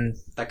have been.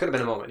 that could have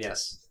been a moment,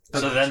 yes.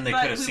 So then they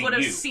But could have we seen would've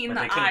you, seen but the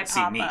they couldn't eye see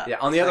pop me. up. Yeah.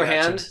 On the other I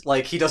gotcha. hand,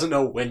 like he doesn't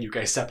know when you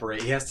guys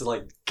separate. He has to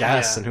like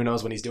guess, Yeah. and who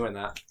knows when he's doing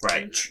that.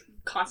 Right.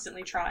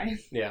 Constantly try.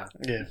 Yeah,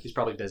 Yeah. he's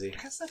probably busy.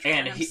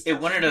 And it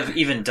wouldn't have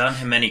even done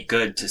him any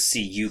good to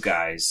see you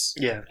guys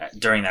Yeah.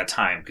 during that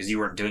time because you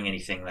weren't doing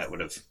anything that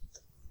would have.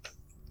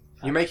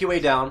 You make your way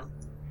down.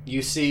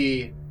 You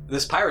see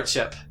this pirate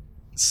ship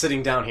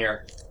sitting down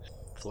here,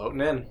 floating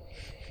in,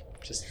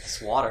 just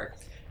this water.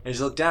 And as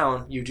you look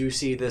down, you do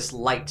see this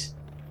light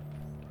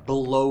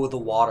below the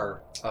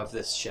water of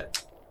this ship.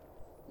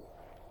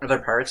 Are there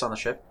pirates on the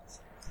ship?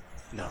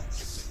 No.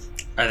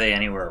 Are they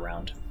anywhere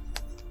around?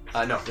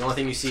 No, the only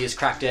thing you see is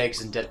cracked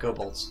eggs and dead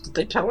kobolds. Did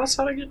they tell us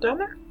how to get down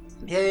there?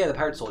 Yeah, the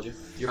pirates told you.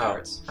 You're Oh.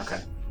 pirates. Okay.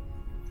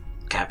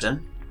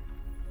 Captain?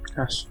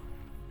 Yes.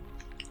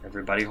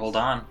 Everybody hold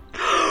on.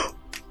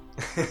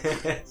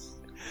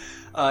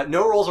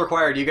 No rolls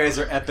required. You guys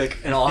are epic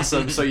and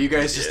awesome, so you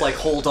guys just like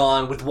hold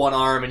on with one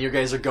arm and you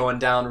guys are going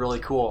down really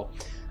cool.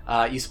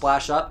 You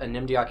splash up and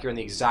Nimdiok, you're in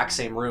the exact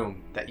same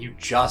room that you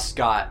just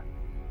got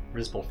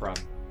Rizbel from.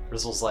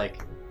 Rizbel's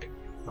like,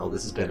 Well,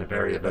 this has been a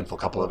very eventful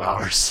couple of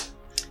hours.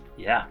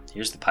 Yeah,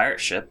 here's the pirate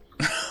ship.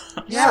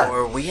 yeah. So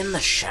are we in the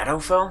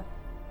Shadowfell?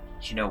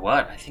 You know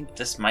what? I think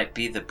this might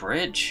be the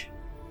bridge.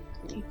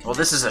 Well,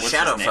 this is a What's his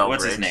name? Shadowfell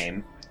What's bridge. his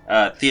name?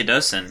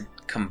 Theodosin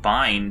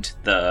combined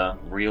the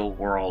real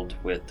world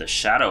with the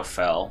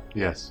Shadowfell.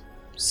 Yes.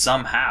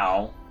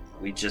 Somehow,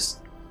 we just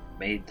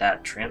made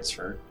that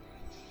transfer.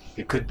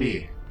 It could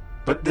be.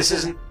 But this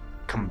isn't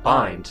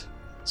combined.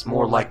 It's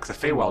more like the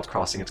Feywild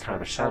crossing. It's kind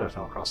of a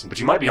Shadowfell crossing. But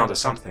you might be onto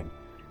something.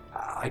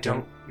 I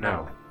don't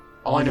know.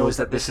 All I know is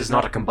that this is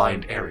not a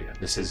combined area.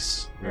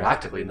 We're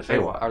actively in the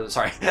Feywild. Or,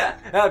 sorry,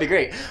 that'd be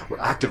great. We're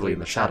actively in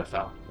the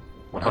Shadowfell.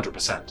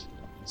 100%.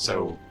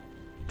 So,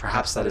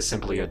 perhaps that is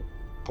simply a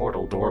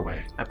portal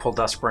doorway. I pull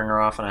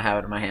Duskbringer off and I have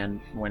it in my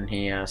hand when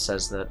he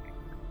says that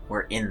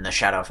we're in the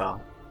Shadowfell.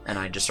 And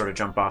I just sort of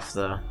jump off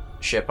the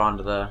ship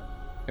onto the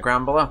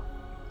ground below.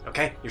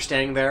 Okay, you're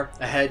standing there.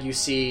 Ahead, you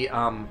see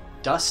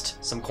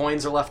dust. Some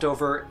coins are left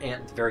over,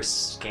 and very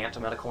scant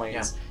amount of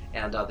coins,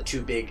 and the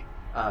two big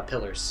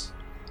pillars.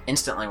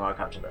 Instantly walk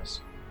up to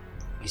this.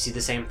 You see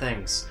the same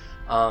things.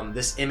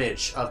 This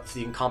image of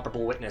the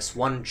incomparable witness,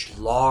 one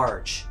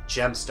large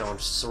gemstone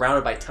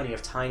surrounded by a ton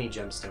of tiny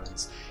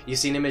gemstones. You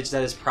see an image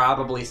that is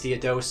probably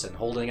Theodosin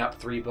holding up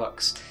 3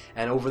 books,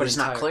 and over But the it's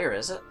not clear,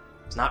 is it?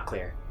 It's not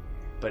clear,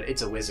 but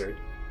it's a wizard.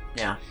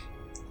 Yeah.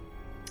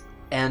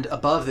 And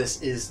above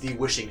this is the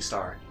wishing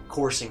star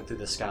coursing through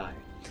the sky.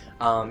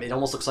 It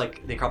almost looks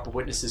like the incomparable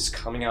witness is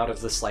coming out of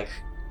this like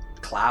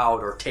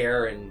cloud or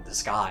tear in the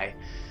sky.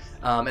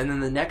 And then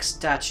the next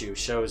statue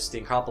shows the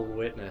incomparable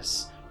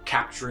witness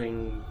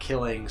capturing,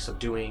 killing,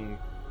 subduing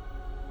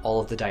all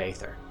of the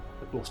Diaether,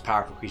 the most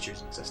powerful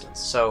creatures in existence.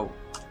 So,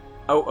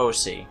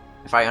 OOC,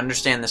 if I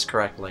understand this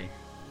correctly,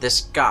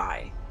 this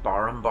guy,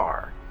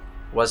 Barambar,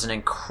 was an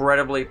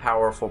incredibly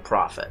powerful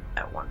prophet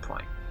at one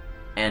point,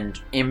 and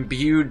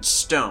imbued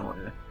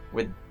stone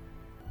with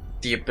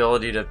the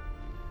ability to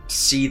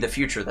see the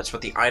future. That's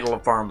what the idol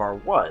of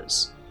Barambar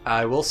was.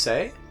 I will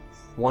say,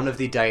 one of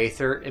the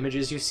Diaether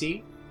images you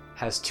see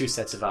has 2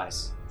 sets of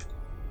eyes.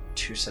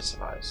 2 sets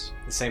of eyes.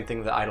 The same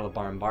thing the idol of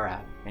Barambar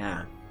had.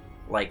 Yeah,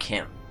 like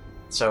him.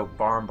 So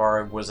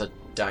Barambar was a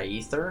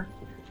Diether,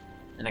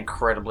 an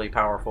incredibly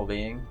powerful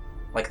being,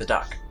 like the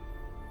duck.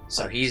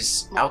 So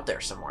he's out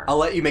there somewhere. I'll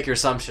let you make your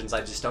assumptions.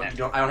 I just don't. I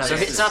don't have. So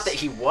any it's not that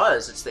he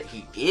was; it's that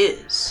he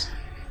is.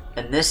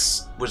 And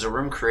this was a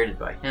room created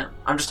by him.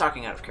 I'm just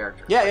talking out of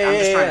character. Yeah, yeah, I'm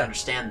just yeah, trying yeah. to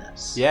understand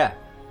this. Yeah.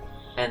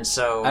 And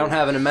so I don't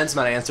have an immense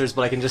amount of answers,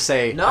 but I can just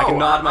say No, I can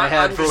nod my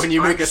head I'm for just- when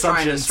you make I'm just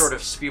trying to assumptions. sort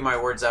of spew my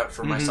words out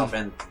for Mhm. myself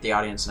and the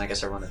audience, and I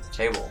guess everyone at the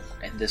table.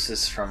 And this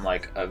is from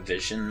like a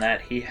vision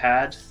that he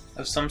had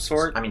of some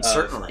sort. I mean, of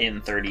certainly. in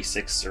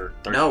 36 or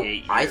 38 No,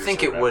 years. I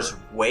think or it was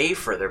whatever. way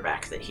further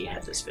back that he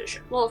had this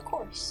vision. Well, of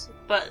course.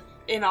 But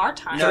in our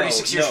time, No.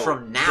 36 years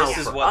from now This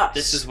is for what us.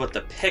 this is what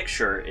the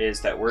picture is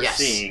that we're Yes.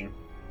 seeing.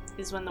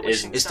 is when the is-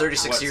 wishing Is stone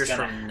 36 happens. years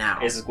gonna- from now.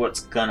 Is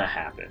what's gonna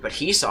happen. But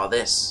he saw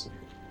this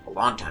a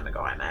long time ago,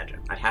 I imagine.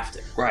 I'd have to.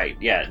 Right,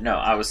 yeah, no,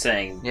 I was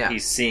saying Yeah.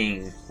 he's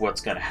seeing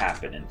what's going to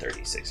happen in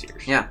 36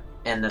 years. Yeah,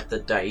 and that the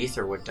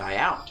Diether would die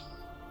out.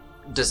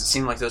 Does it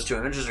seem like those 2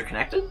 images are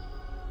connected?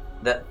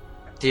 That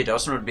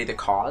Theodosin would be the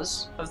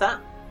cause of that?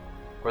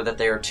 Or that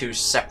they are 2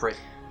 separate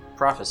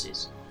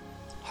prophecies?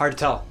 Hard to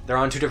tell. They're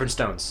on 2 different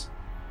stones.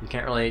 You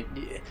can't really.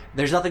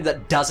 There's nothing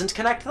that doesn't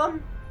connect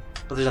them,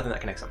 but there's nothing that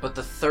connects them. But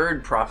the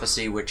 3rd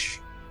prophecy, which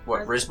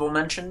Rizbal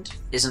mentioned,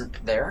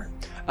 isn't there?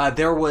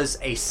 There was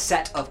a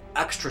set of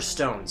extra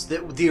stones.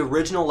 The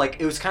original, like,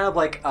 it was kind of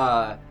like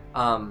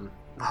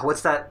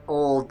what's that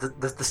old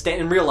the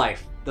stand in real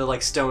life? The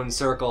like stone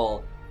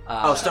circle.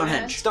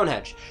 Stonehenge.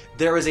 Stonehenge.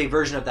 There is a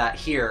version of that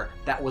here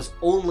that was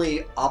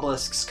only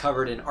obelisks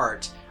covered in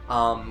art,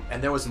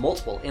 and there was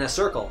multiple in a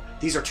circle.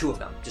 These are 2 of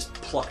them, just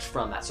plucked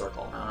from that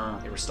circle.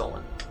 They were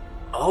stolen.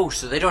 Oh,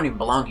 so they don't even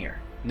belong here.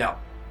 No,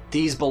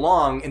 these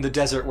belong in the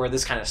desert where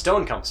this kind of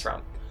stone comes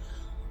from,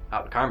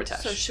 out in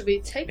Karmatesh. So should we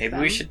take Maybe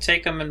them? we should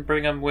take them and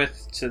bring them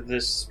to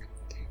this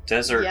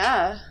desert.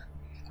 Yeah.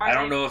 I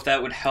don't know if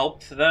that would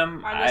help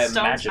them. Are I the stones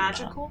imagine not.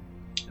 magical?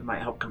 It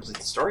might help complete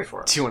the story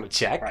for us. Do you want to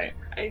check? Right.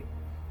 I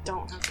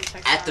don't have to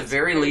check. At the that.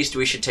 very least,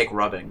 we should take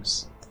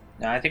rubbings.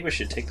 No, I think we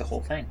should take the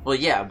whole thing. Well,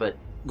 yeah, but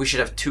we should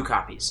have 2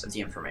 copies of the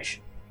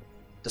information.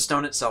 The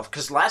stone itself,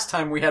 because last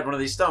time we had one of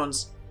these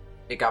stones,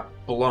 it got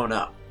blown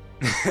up.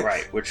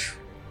 Right, which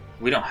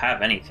we don't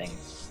have anything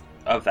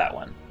of that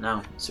one,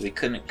 No. so we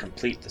couldn't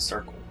complete the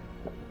circle.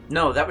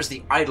 No, that was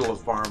the idol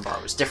of Barambar.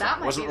 It was different. That It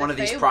might wasn't be one the of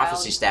these Feywild.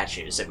 prophecy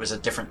statues. It was a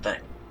different thing.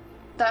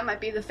 That might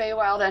be the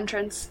Feywild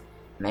entrance.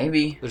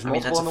 Maybe. There's I mean,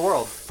 multiple that's in the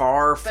world.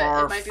 Far, But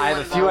far, it might be I have a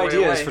one few far way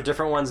ideas away. for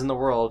different ones in the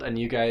world, and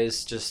you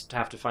guys just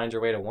have to find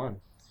your way to one.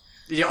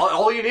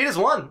 All you need is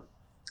one.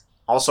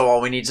 Also, all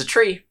we need is a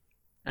tree,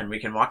 and we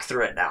can walk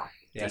through it now.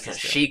 Yes, because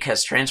that's good. Sheik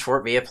has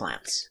transport via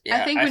plants.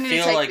 I think we need to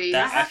feel take like these.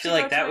 that. I have to feel go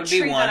like to that a would be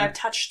tree one. that I've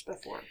touched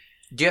before.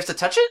 Do you have to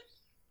touch it?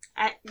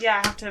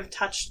 Yeah, I have to have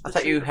touched. The I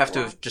thought tree you have to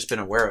before. have just been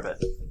aware of it.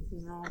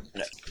 No.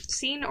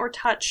 Seen or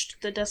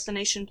touched the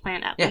destination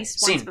plant at Yeah, least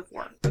seen. once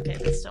before. Okay,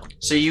 but still.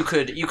 So you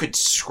could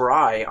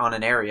scry on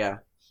an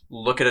area,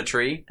 look at a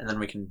tree, and then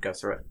we can go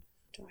through it.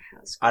 Do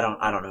I have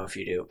I don't know if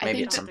you do. I Maybe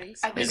think it's some. things.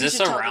 I think Is we this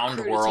should a tell the round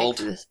crew to world?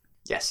 take this.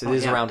 Yes, it Oh,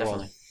 is yeah, around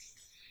definitely. world.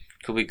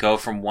 Could we go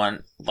from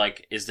one?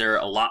 Like, is there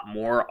a lot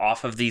more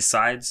off of these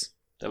sides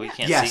that we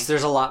can't Yes, see?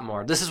 there's a lot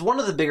more. This is one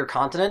of the bigger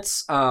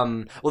continents.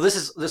 Well,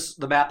 this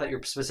the map that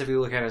you're specifically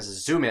looking at is a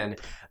zoom in,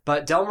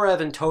 but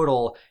Delmarev in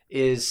total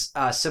is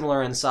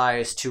similar in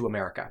size to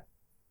America.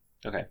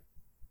 Okay.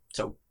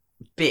 So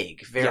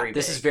big, very yeah,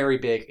 this big. is very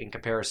big in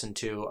comparison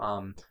to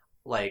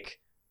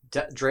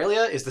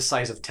Dralia is the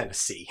size of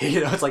Tennessee.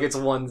 It's like it's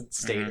one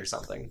state Mhm. or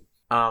something.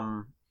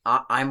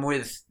 I'm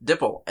with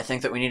Dipple. I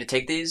think that we need to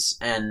take these,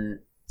 and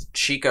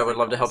Sheik, would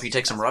love to help you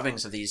take some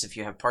rubbings of these if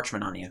you have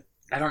parchment on you.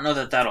 I don't know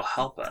that that'll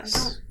help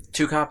us.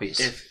 2 copies.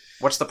 If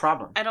What's the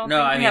problem? I don't No,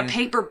 think I we have mean-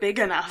 paper big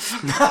enough.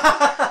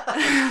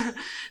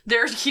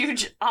 They're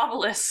huge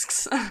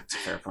obelisks. That's a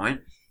fair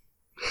point.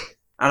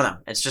 I don't know.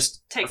 It's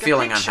just Take a a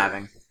feeling picture. I'm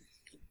having.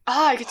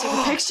 Ah, I could take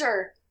a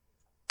picture.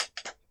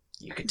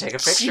 You could take a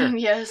picture.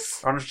 Genius.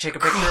 Why don't you take a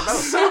picture of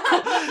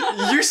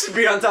both? You should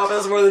be on top of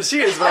this more than she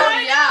is, Oh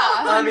but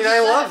yeah. I mean, I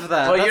love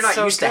that. Well, you're That's not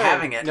so used to good.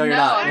 having it. No, you're no,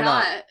 not. I'm You're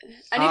not.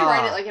 I need to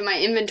write Ah. it like in my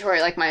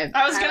inventory, like my.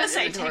 I was gonna highlight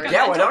say, inventory. take a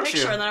Yeah, why mental don't picture,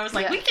 you? and then I was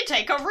like, Yeah. we could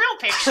take a real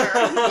picture.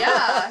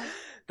 Yeah.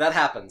 That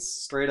happens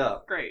straight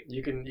up. Great.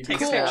 You can Take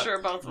can a snap. picture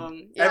of both of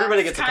them. Yeah.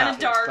 Everybody gets a Kinda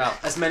copy. dark, Well,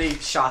 as many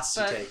shots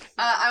as but- you take.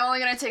 I'm only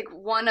gonna take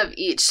one of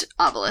each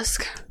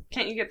obelisk.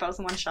 Can't you get both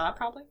in one shot,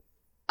 probably?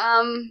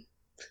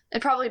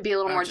 It'd probably be a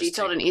little I'll more just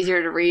detailed take- and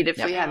easier to read if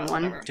Yep. we had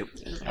one. Whatever.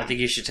 I think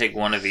you should take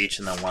one of each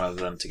and then one of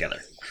them together.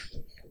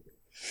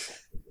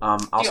 I'll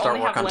Do you start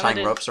only work have on tying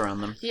limited- ropes around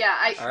them.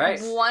 Yeah, All right.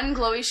 one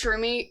glowy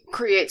shroomy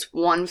creates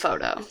one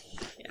photo.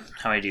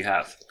 How many do you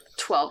have?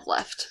 12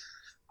 left.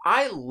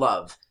 I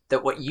love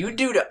that what you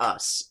do to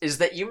us is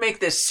that you make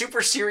this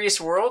super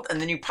serious world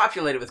and then you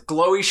populate it with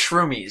glowy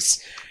shroomies.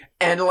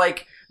 And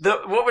like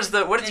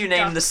what did you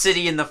name the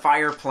city in the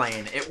fire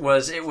plane? It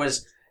was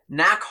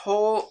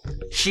Nakhol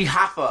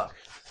Shihapa.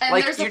 And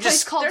Like, there's a you place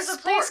just- called There's a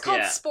place Spork. called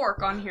Yeah.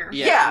 Spork on here.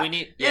 Yeah, we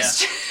need. Yeah,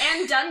 It's-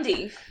 And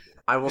Dundee.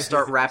 I will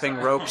start wrapping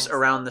ropes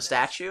around the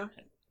statue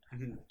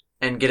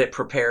and get it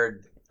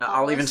prepared.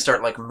 I'll even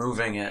start like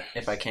moving it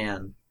if I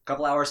can. A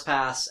couple hours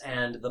pass,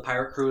 and the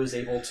pirate crew is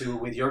able to,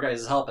 with your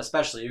guys' help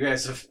especially, you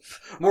guys are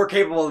more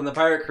capable than the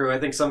pirate crew. I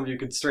think some of you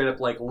could straight up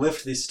like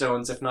lift these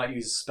stones, if not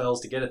use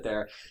spells to get it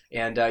there.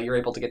 And you're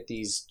able to get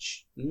these.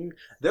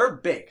 They're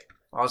big,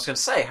 I was going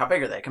to say, how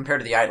big are they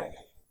compared to the idol?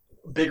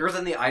 bigger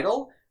than the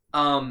idol.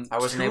 I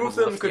wasn't two able of to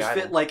them lift could the fit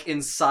idol. like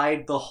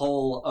inside the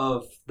hull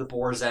of the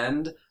Boar's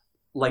End,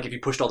 like if you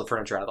pushed all the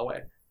furniture out of the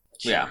way.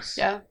 yeah.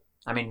 Yeah.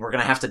 I mean, we're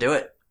going to have to do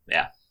it.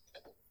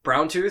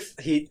 Browntooth,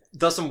 he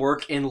does some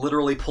work in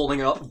literally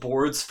pulling up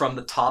boards from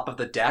the top of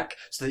the deck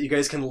so that you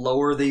guys can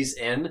lower these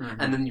in, Mhm.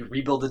 and then you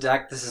rebuild the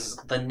deck. This is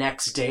the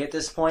next day at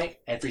this point.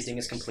 Everything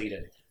is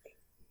completed.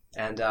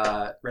 And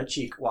Red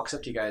Cheek walks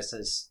up to you guys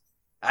and says,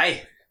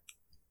 "Hey,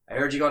 I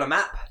heard you got a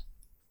map.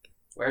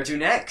 Where to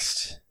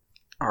next?"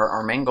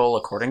 Our main goal,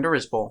 according to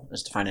Rizbol,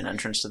 is to find an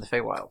entrance to the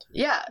Feywild.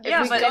 Yeah.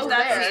 Yeah, we but go if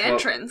that's there, the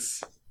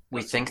entrance.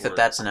 We think that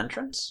that's an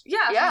entrance,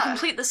 Yeah, if Yeah. you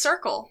complete the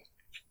circle.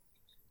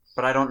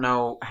 but I don't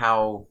know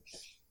how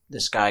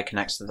this guy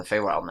connects to the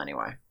Feywild in any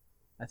way.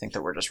 I think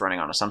that we're just running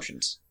on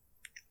assumptions.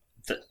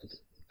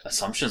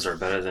 Assumptions are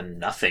better than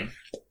nothing.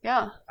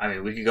 Yeah. I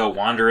mean, we could go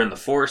wander in the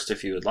forest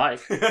if you would like.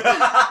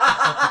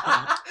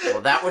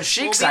 Well, that was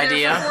Sheik's We'll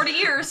be there idea. for 40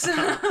 years.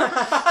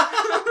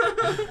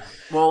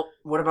 Well,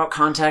 what about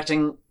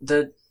contacting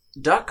the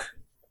duck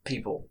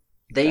people?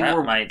 They That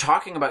were might-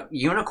 talking about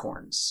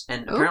unicorns,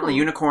 and apparently Ooh.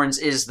 unicorns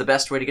is the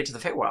best way to get to the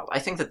Feywild. I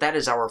think that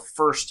is our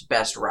first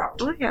best route.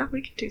 Oh, yeah,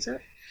 we can do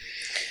that.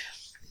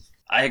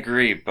 I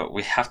agree, but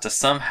we have to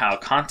somehow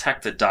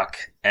contact the duck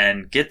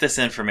and get this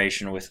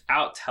information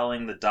without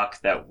telling the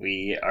duck that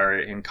we are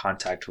in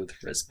contact with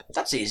Rizbol.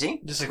 That's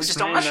easy. Just we just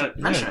don't explain that-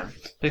 mention yeah. him.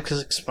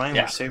 Because explain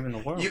Yeah. we're saving the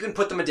world. You can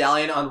put the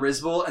medallion on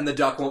Rizbol, and the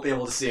duck won't be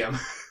able to see him.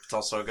 It's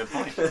also a good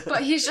point.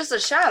 But he's just a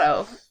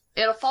shadow.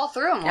 It'll fall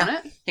through him, won't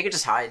it? He could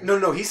just hide.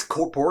 No, he's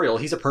corporeal.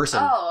 He's a person.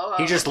 Oh.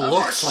 He just okay.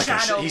 looks like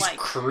he's Shadow-like.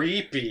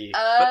 creepy.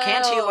 But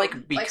can't he, Oh,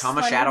 like, become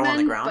a shadow on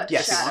the Slenderman, ground? But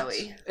Yes.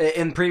 shadowy.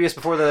 In previous,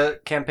 before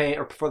the campaign,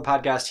 or before the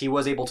podcast, he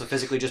was able to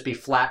physically just be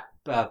flat,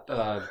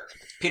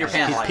 Peter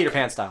Pan like. Peter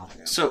Pan style.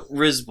 So,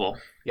 Rizbol,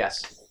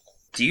 Yes.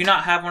 do you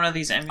not have one of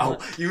these Oh,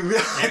 amulets? you!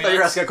 I thought you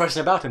were asking a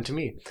question about him to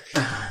me.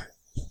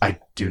 I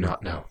do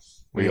not know.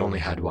 We only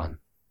had one.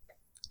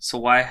 So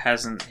why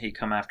hasn't he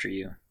come after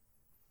you?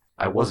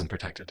 I wasn't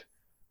protected.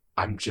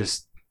 I'm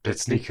just a bit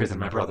sneakier than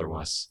my brother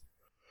was.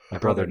 My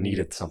brother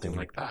needed something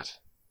like that.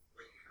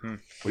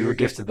 We were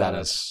gifted that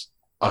as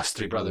us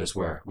three brothers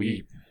were.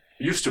 We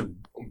used to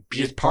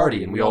be a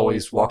party and we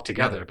always walked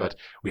together, but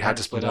we had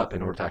to split up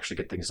in order to actually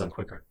get things done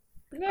quicker.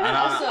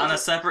 On a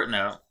separate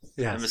note,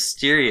 the Yes.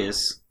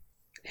 mysterious,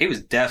 he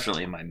was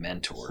definitely my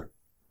mentor.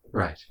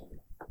 Right.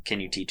 Can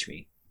you teach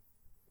me?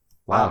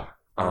 Wow.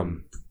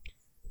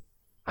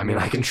 I mean,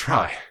 I can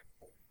try.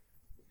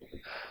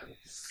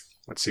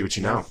 Let's see what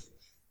you know.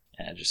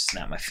 And I just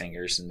snap my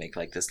fingers and make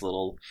like this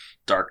little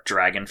dark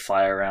dragon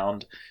fly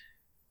around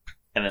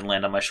and then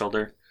land on my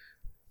shoulder.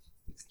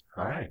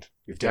 All right.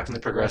 You've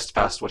definitely progressed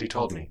past what he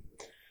told me.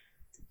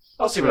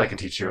 I'll see what I can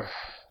teach you,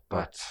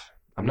 but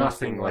I'm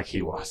nothing like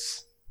he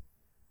was.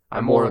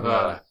 I'm more of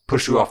a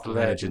push you off the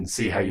ledge and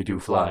see how you do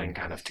flying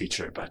kind of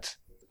teacher, but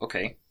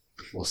Okay.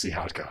 we'll see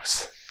how it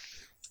goes.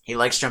 He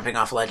likes jumping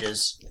off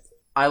ledges.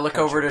 I look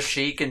over to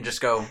Sheik and just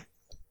go,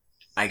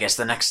 I guess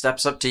the next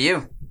step's up to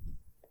you.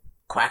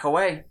 Quack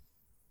away.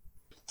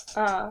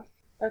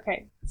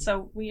 Okay.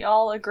 So we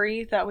all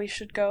agree that we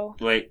should go.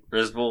 Wait,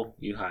 Rizbol,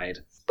 you hide.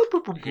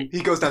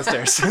 He goes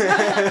downstairs.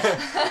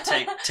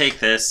 Take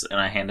this, and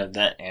I hand him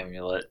that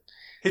amulet.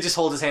 He just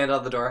holds his hand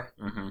out the door,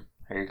 Mm-hmm.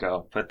 Here you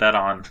go. Put that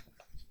on.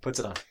 puts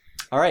it on.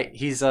 All right,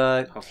 he's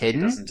Hopefully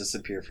hidden. it doesn't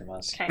disappear from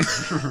us. Okay.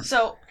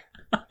 So,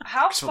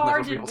 how Guess we'll far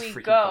never be did able to we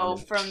freaking go find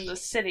him. from the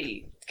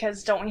city?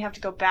 Because don't we have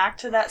to go back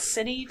to that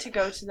city to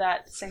go to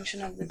that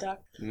Sanction of the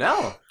Duck?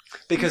 No,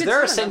 because could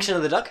there are swim in them. Sanction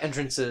of the Duck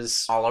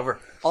entrances All over.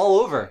 all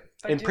over,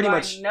 But and do pretty I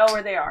much. know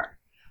where they are?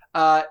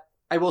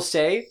 I will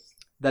say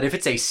that if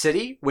it's a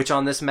city, which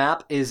on this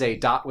map is a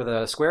dot with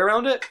a square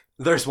around it,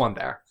 there's one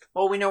there.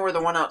 Well, we know where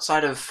the one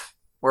outside of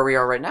where we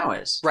are right now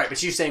is. Right,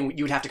 but you're saying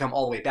you would have to come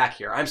all the way back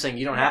here. I'm saying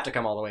you don't have to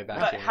come all the way back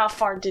But here. how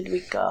far did we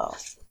go?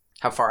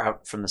 How far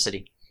out from the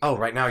city? Oh,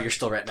 right now you're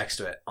still right next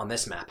to it on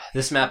this map.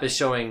 This map is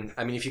showing,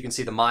 I mean, if you can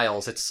see the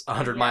miles, it's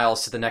 100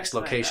 miles to the next that's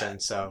what I location,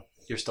 so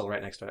you're still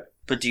right next to it.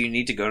 But do you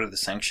need to go to the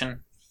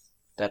sanction?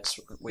 That's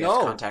we No. have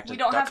to contact a We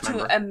don't duck have to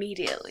member.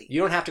 immediately.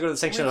 You don't have to go to the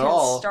Sanction we at can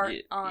all. start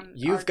You- on.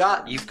 you've our got-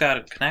 turn. You've got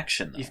a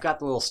connection. Though. You've got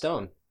the little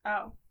stone,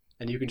 Oh,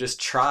 and you can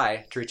just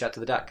try to reach out to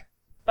the duck.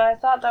 but I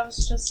thought that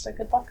was just a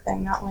good luck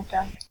thing, not like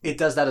a. It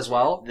does that as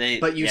well,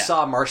 but you yeah.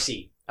 saw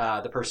Marcy,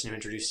 the person who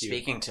introduced you.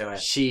 Speaking to it.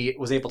 She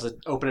was able to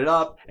open it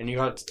up, and you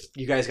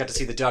guys got to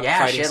see the duck Yeah,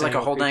 fighting. she had like a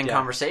Samuel whole Creek. dang Yeah.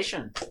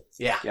 conversation.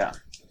 Yeah. Yeah.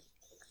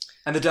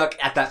 And the duck,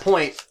 at that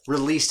point,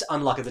 released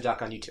Unluck of the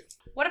Duck on you two.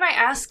 What am I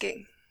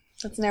asking?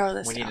 Let's narrow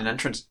this We down. need an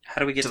entrance How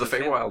do we get to the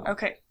Feywild.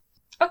 Okay.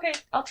 Okay,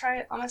 I'll try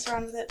it. I'll mess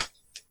around with it.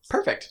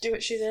 Perfect. Do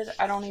what she did.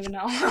 I don't even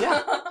know.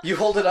 Yeah. You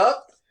hold it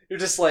up. You're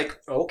just like,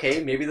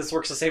 okay, maybe this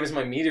works the same as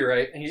my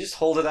meteorite. And you just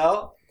hold it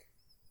out.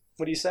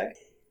 What do you say?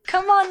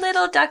 Come on,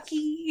 little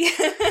ducky.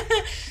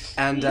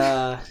 And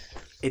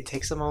it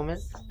takes a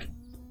moment.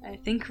 I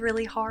think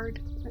really hard.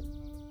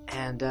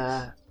 And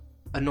a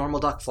normal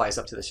duck flies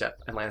up to the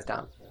ship and lands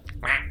down.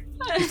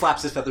 He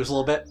flaps his feathers a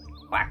little bit.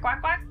 Quack,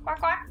 quack, quack, quack,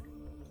 quack.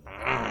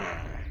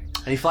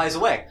 And he flies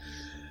away.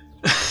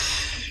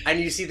 And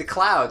you see the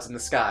clouds in the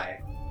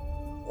sky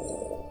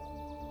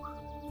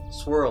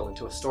swirl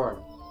into a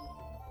storm.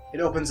 It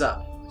opens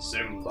up.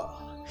 Simba.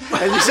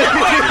 And you see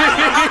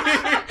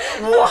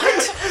what?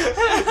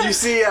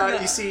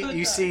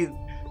 You see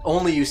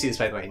only you see this,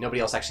 by the way.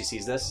 Nobody else actually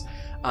sees this.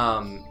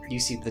 You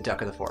see the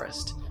duck of the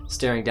forest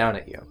staring down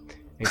at you.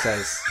 He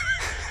says,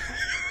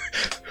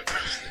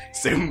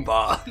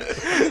 Simba.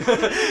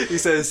 He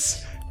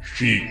says,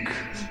 Sheik,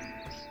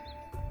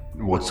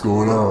 what's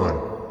going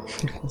on?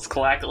 It's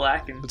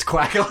quack-a-lacking. it's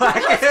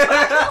quack-a-lack.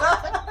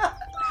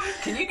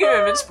 Can you give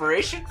him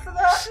inspiration for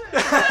that?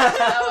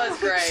 That was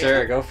great.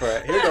 Sure, go for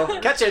it. Here you go.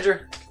 Catch Andrew.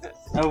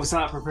 I was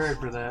not prepared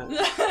for that.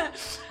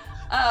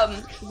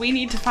 We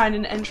need to find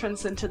an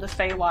entrance into the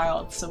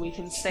Feywild so we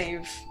can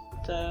save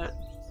the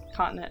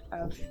continent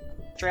of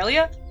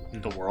Australia?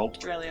 The world?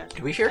 Australia.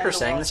 Did we hear her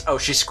saying this? Oh,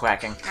 she's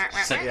quacking.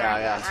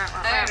 Yeah.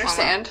 I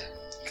understand.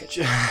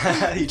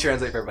 You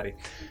translate for everybody.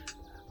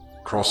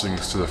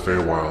 Crossings to the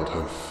Feywild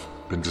have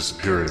been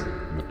disappearing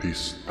in the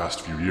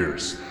past few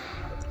years.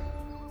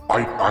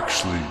 I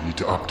actually need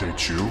to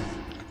update you.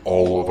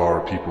 All of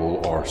our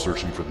people are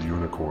searching for the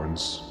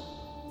unicorns.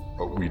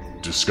 But we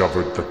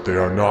discovered that they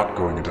are not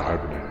going into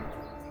hibernating.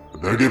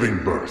 They're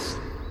giving birth.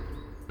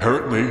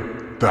 Apparently,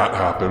 that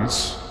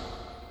happens.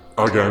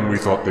 Again, we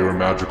thought they were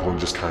magical and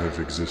just kind of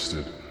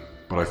existed.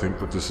 But I think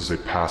that this is a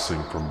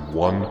passing from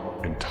one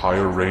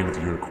entire reign of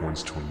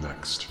unicorns to a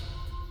next.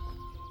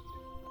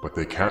 But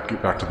they can't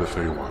get back to the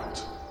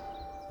Feywild.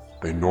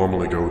 They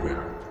normally go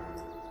there.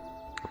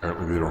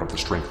 Apparently they don't have the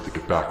strength to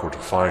get back or to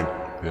find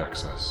the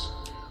access.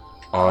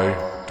 I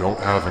don't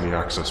have any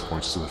access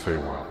points to the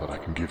Feywild that I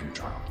can give you,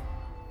 child.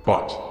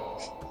 But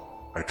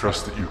I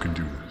trust that you can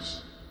do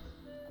this.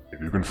 If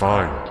you can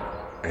find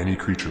any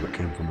creature that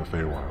came from the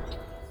Feywild,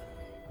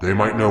 they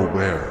might know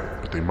where,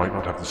 but they might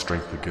not have the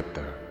strength to get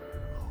there.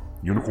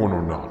 Unicorn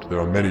or not, there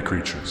are many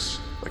creatures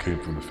that came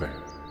from the Fey.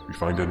 If you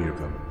find any of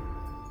them,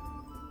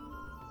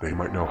 they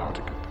might know how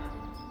to get there.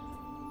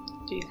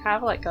 Do you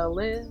have like a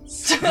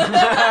list?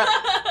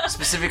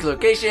 Specific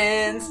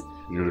locations.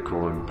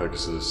 Unicorn,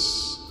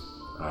 Pegasus,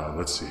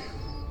 let's see.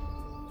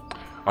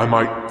 I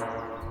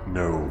might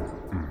know.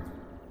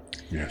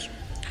 Yes.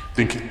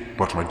 Thinking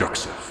what my duck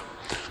said.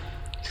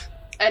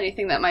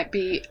 Anything that might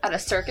be at a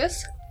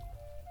circus?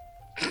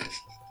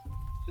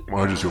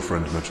 Why does your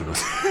friend mention it?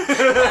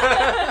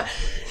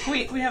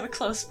 We have a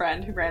close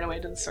friend who ran away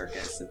to the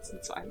circus.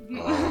 It's fine.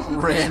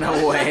 Ran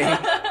away.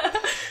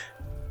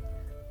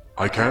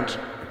 I can't.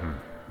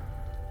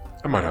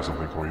 I might have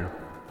something for you.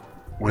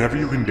 Whenever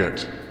you can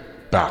get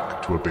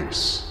back to a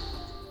base,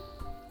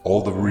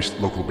 all the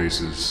local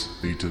bases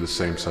lead to the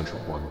same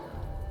central one.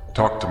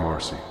 Talk to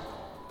Marcy.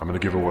 I'm gonna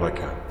give her what I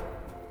can.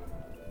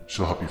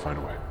 She'll help you find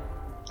a way.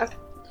 Okay.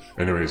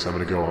 Anyways,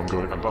 I'm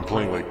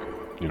playing like,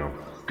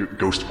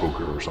 ghost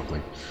poker or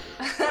something.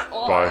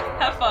 Well, Bye.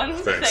 Have fun.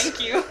 Thanks. Thank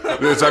you.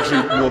 It's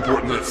actually more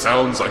important than it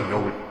sounds. I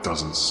know it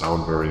doesn't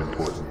sound very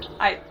important.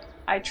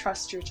 I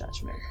trust your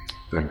judgment.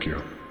 Thank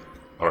you.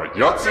 Alright,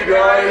 Yahtzee,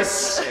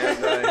 guys!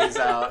 And he's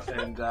out.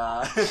 And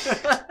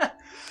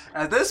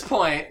at this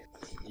point,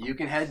 you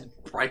can head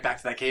right back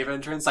to that cave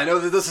entrance. I know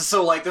that this is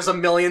so there's a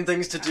million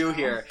things to do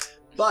here,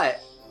 but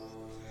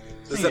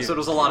this episode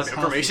was a lot of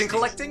information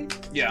collecting.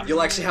 Yeah.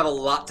 You'll actually have a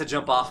lot to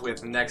jump off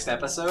with next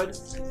episode.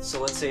 So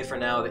let's say for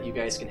now that you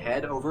guys can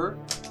head over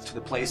to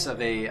the place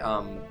of a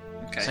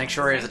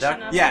Sanctuary of the Duck?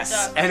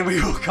 Yes, and we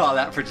will call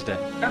that for today.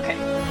 Okay.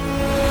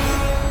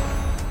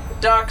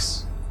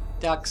 Ducks.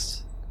 Ducks.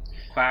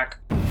 Quack.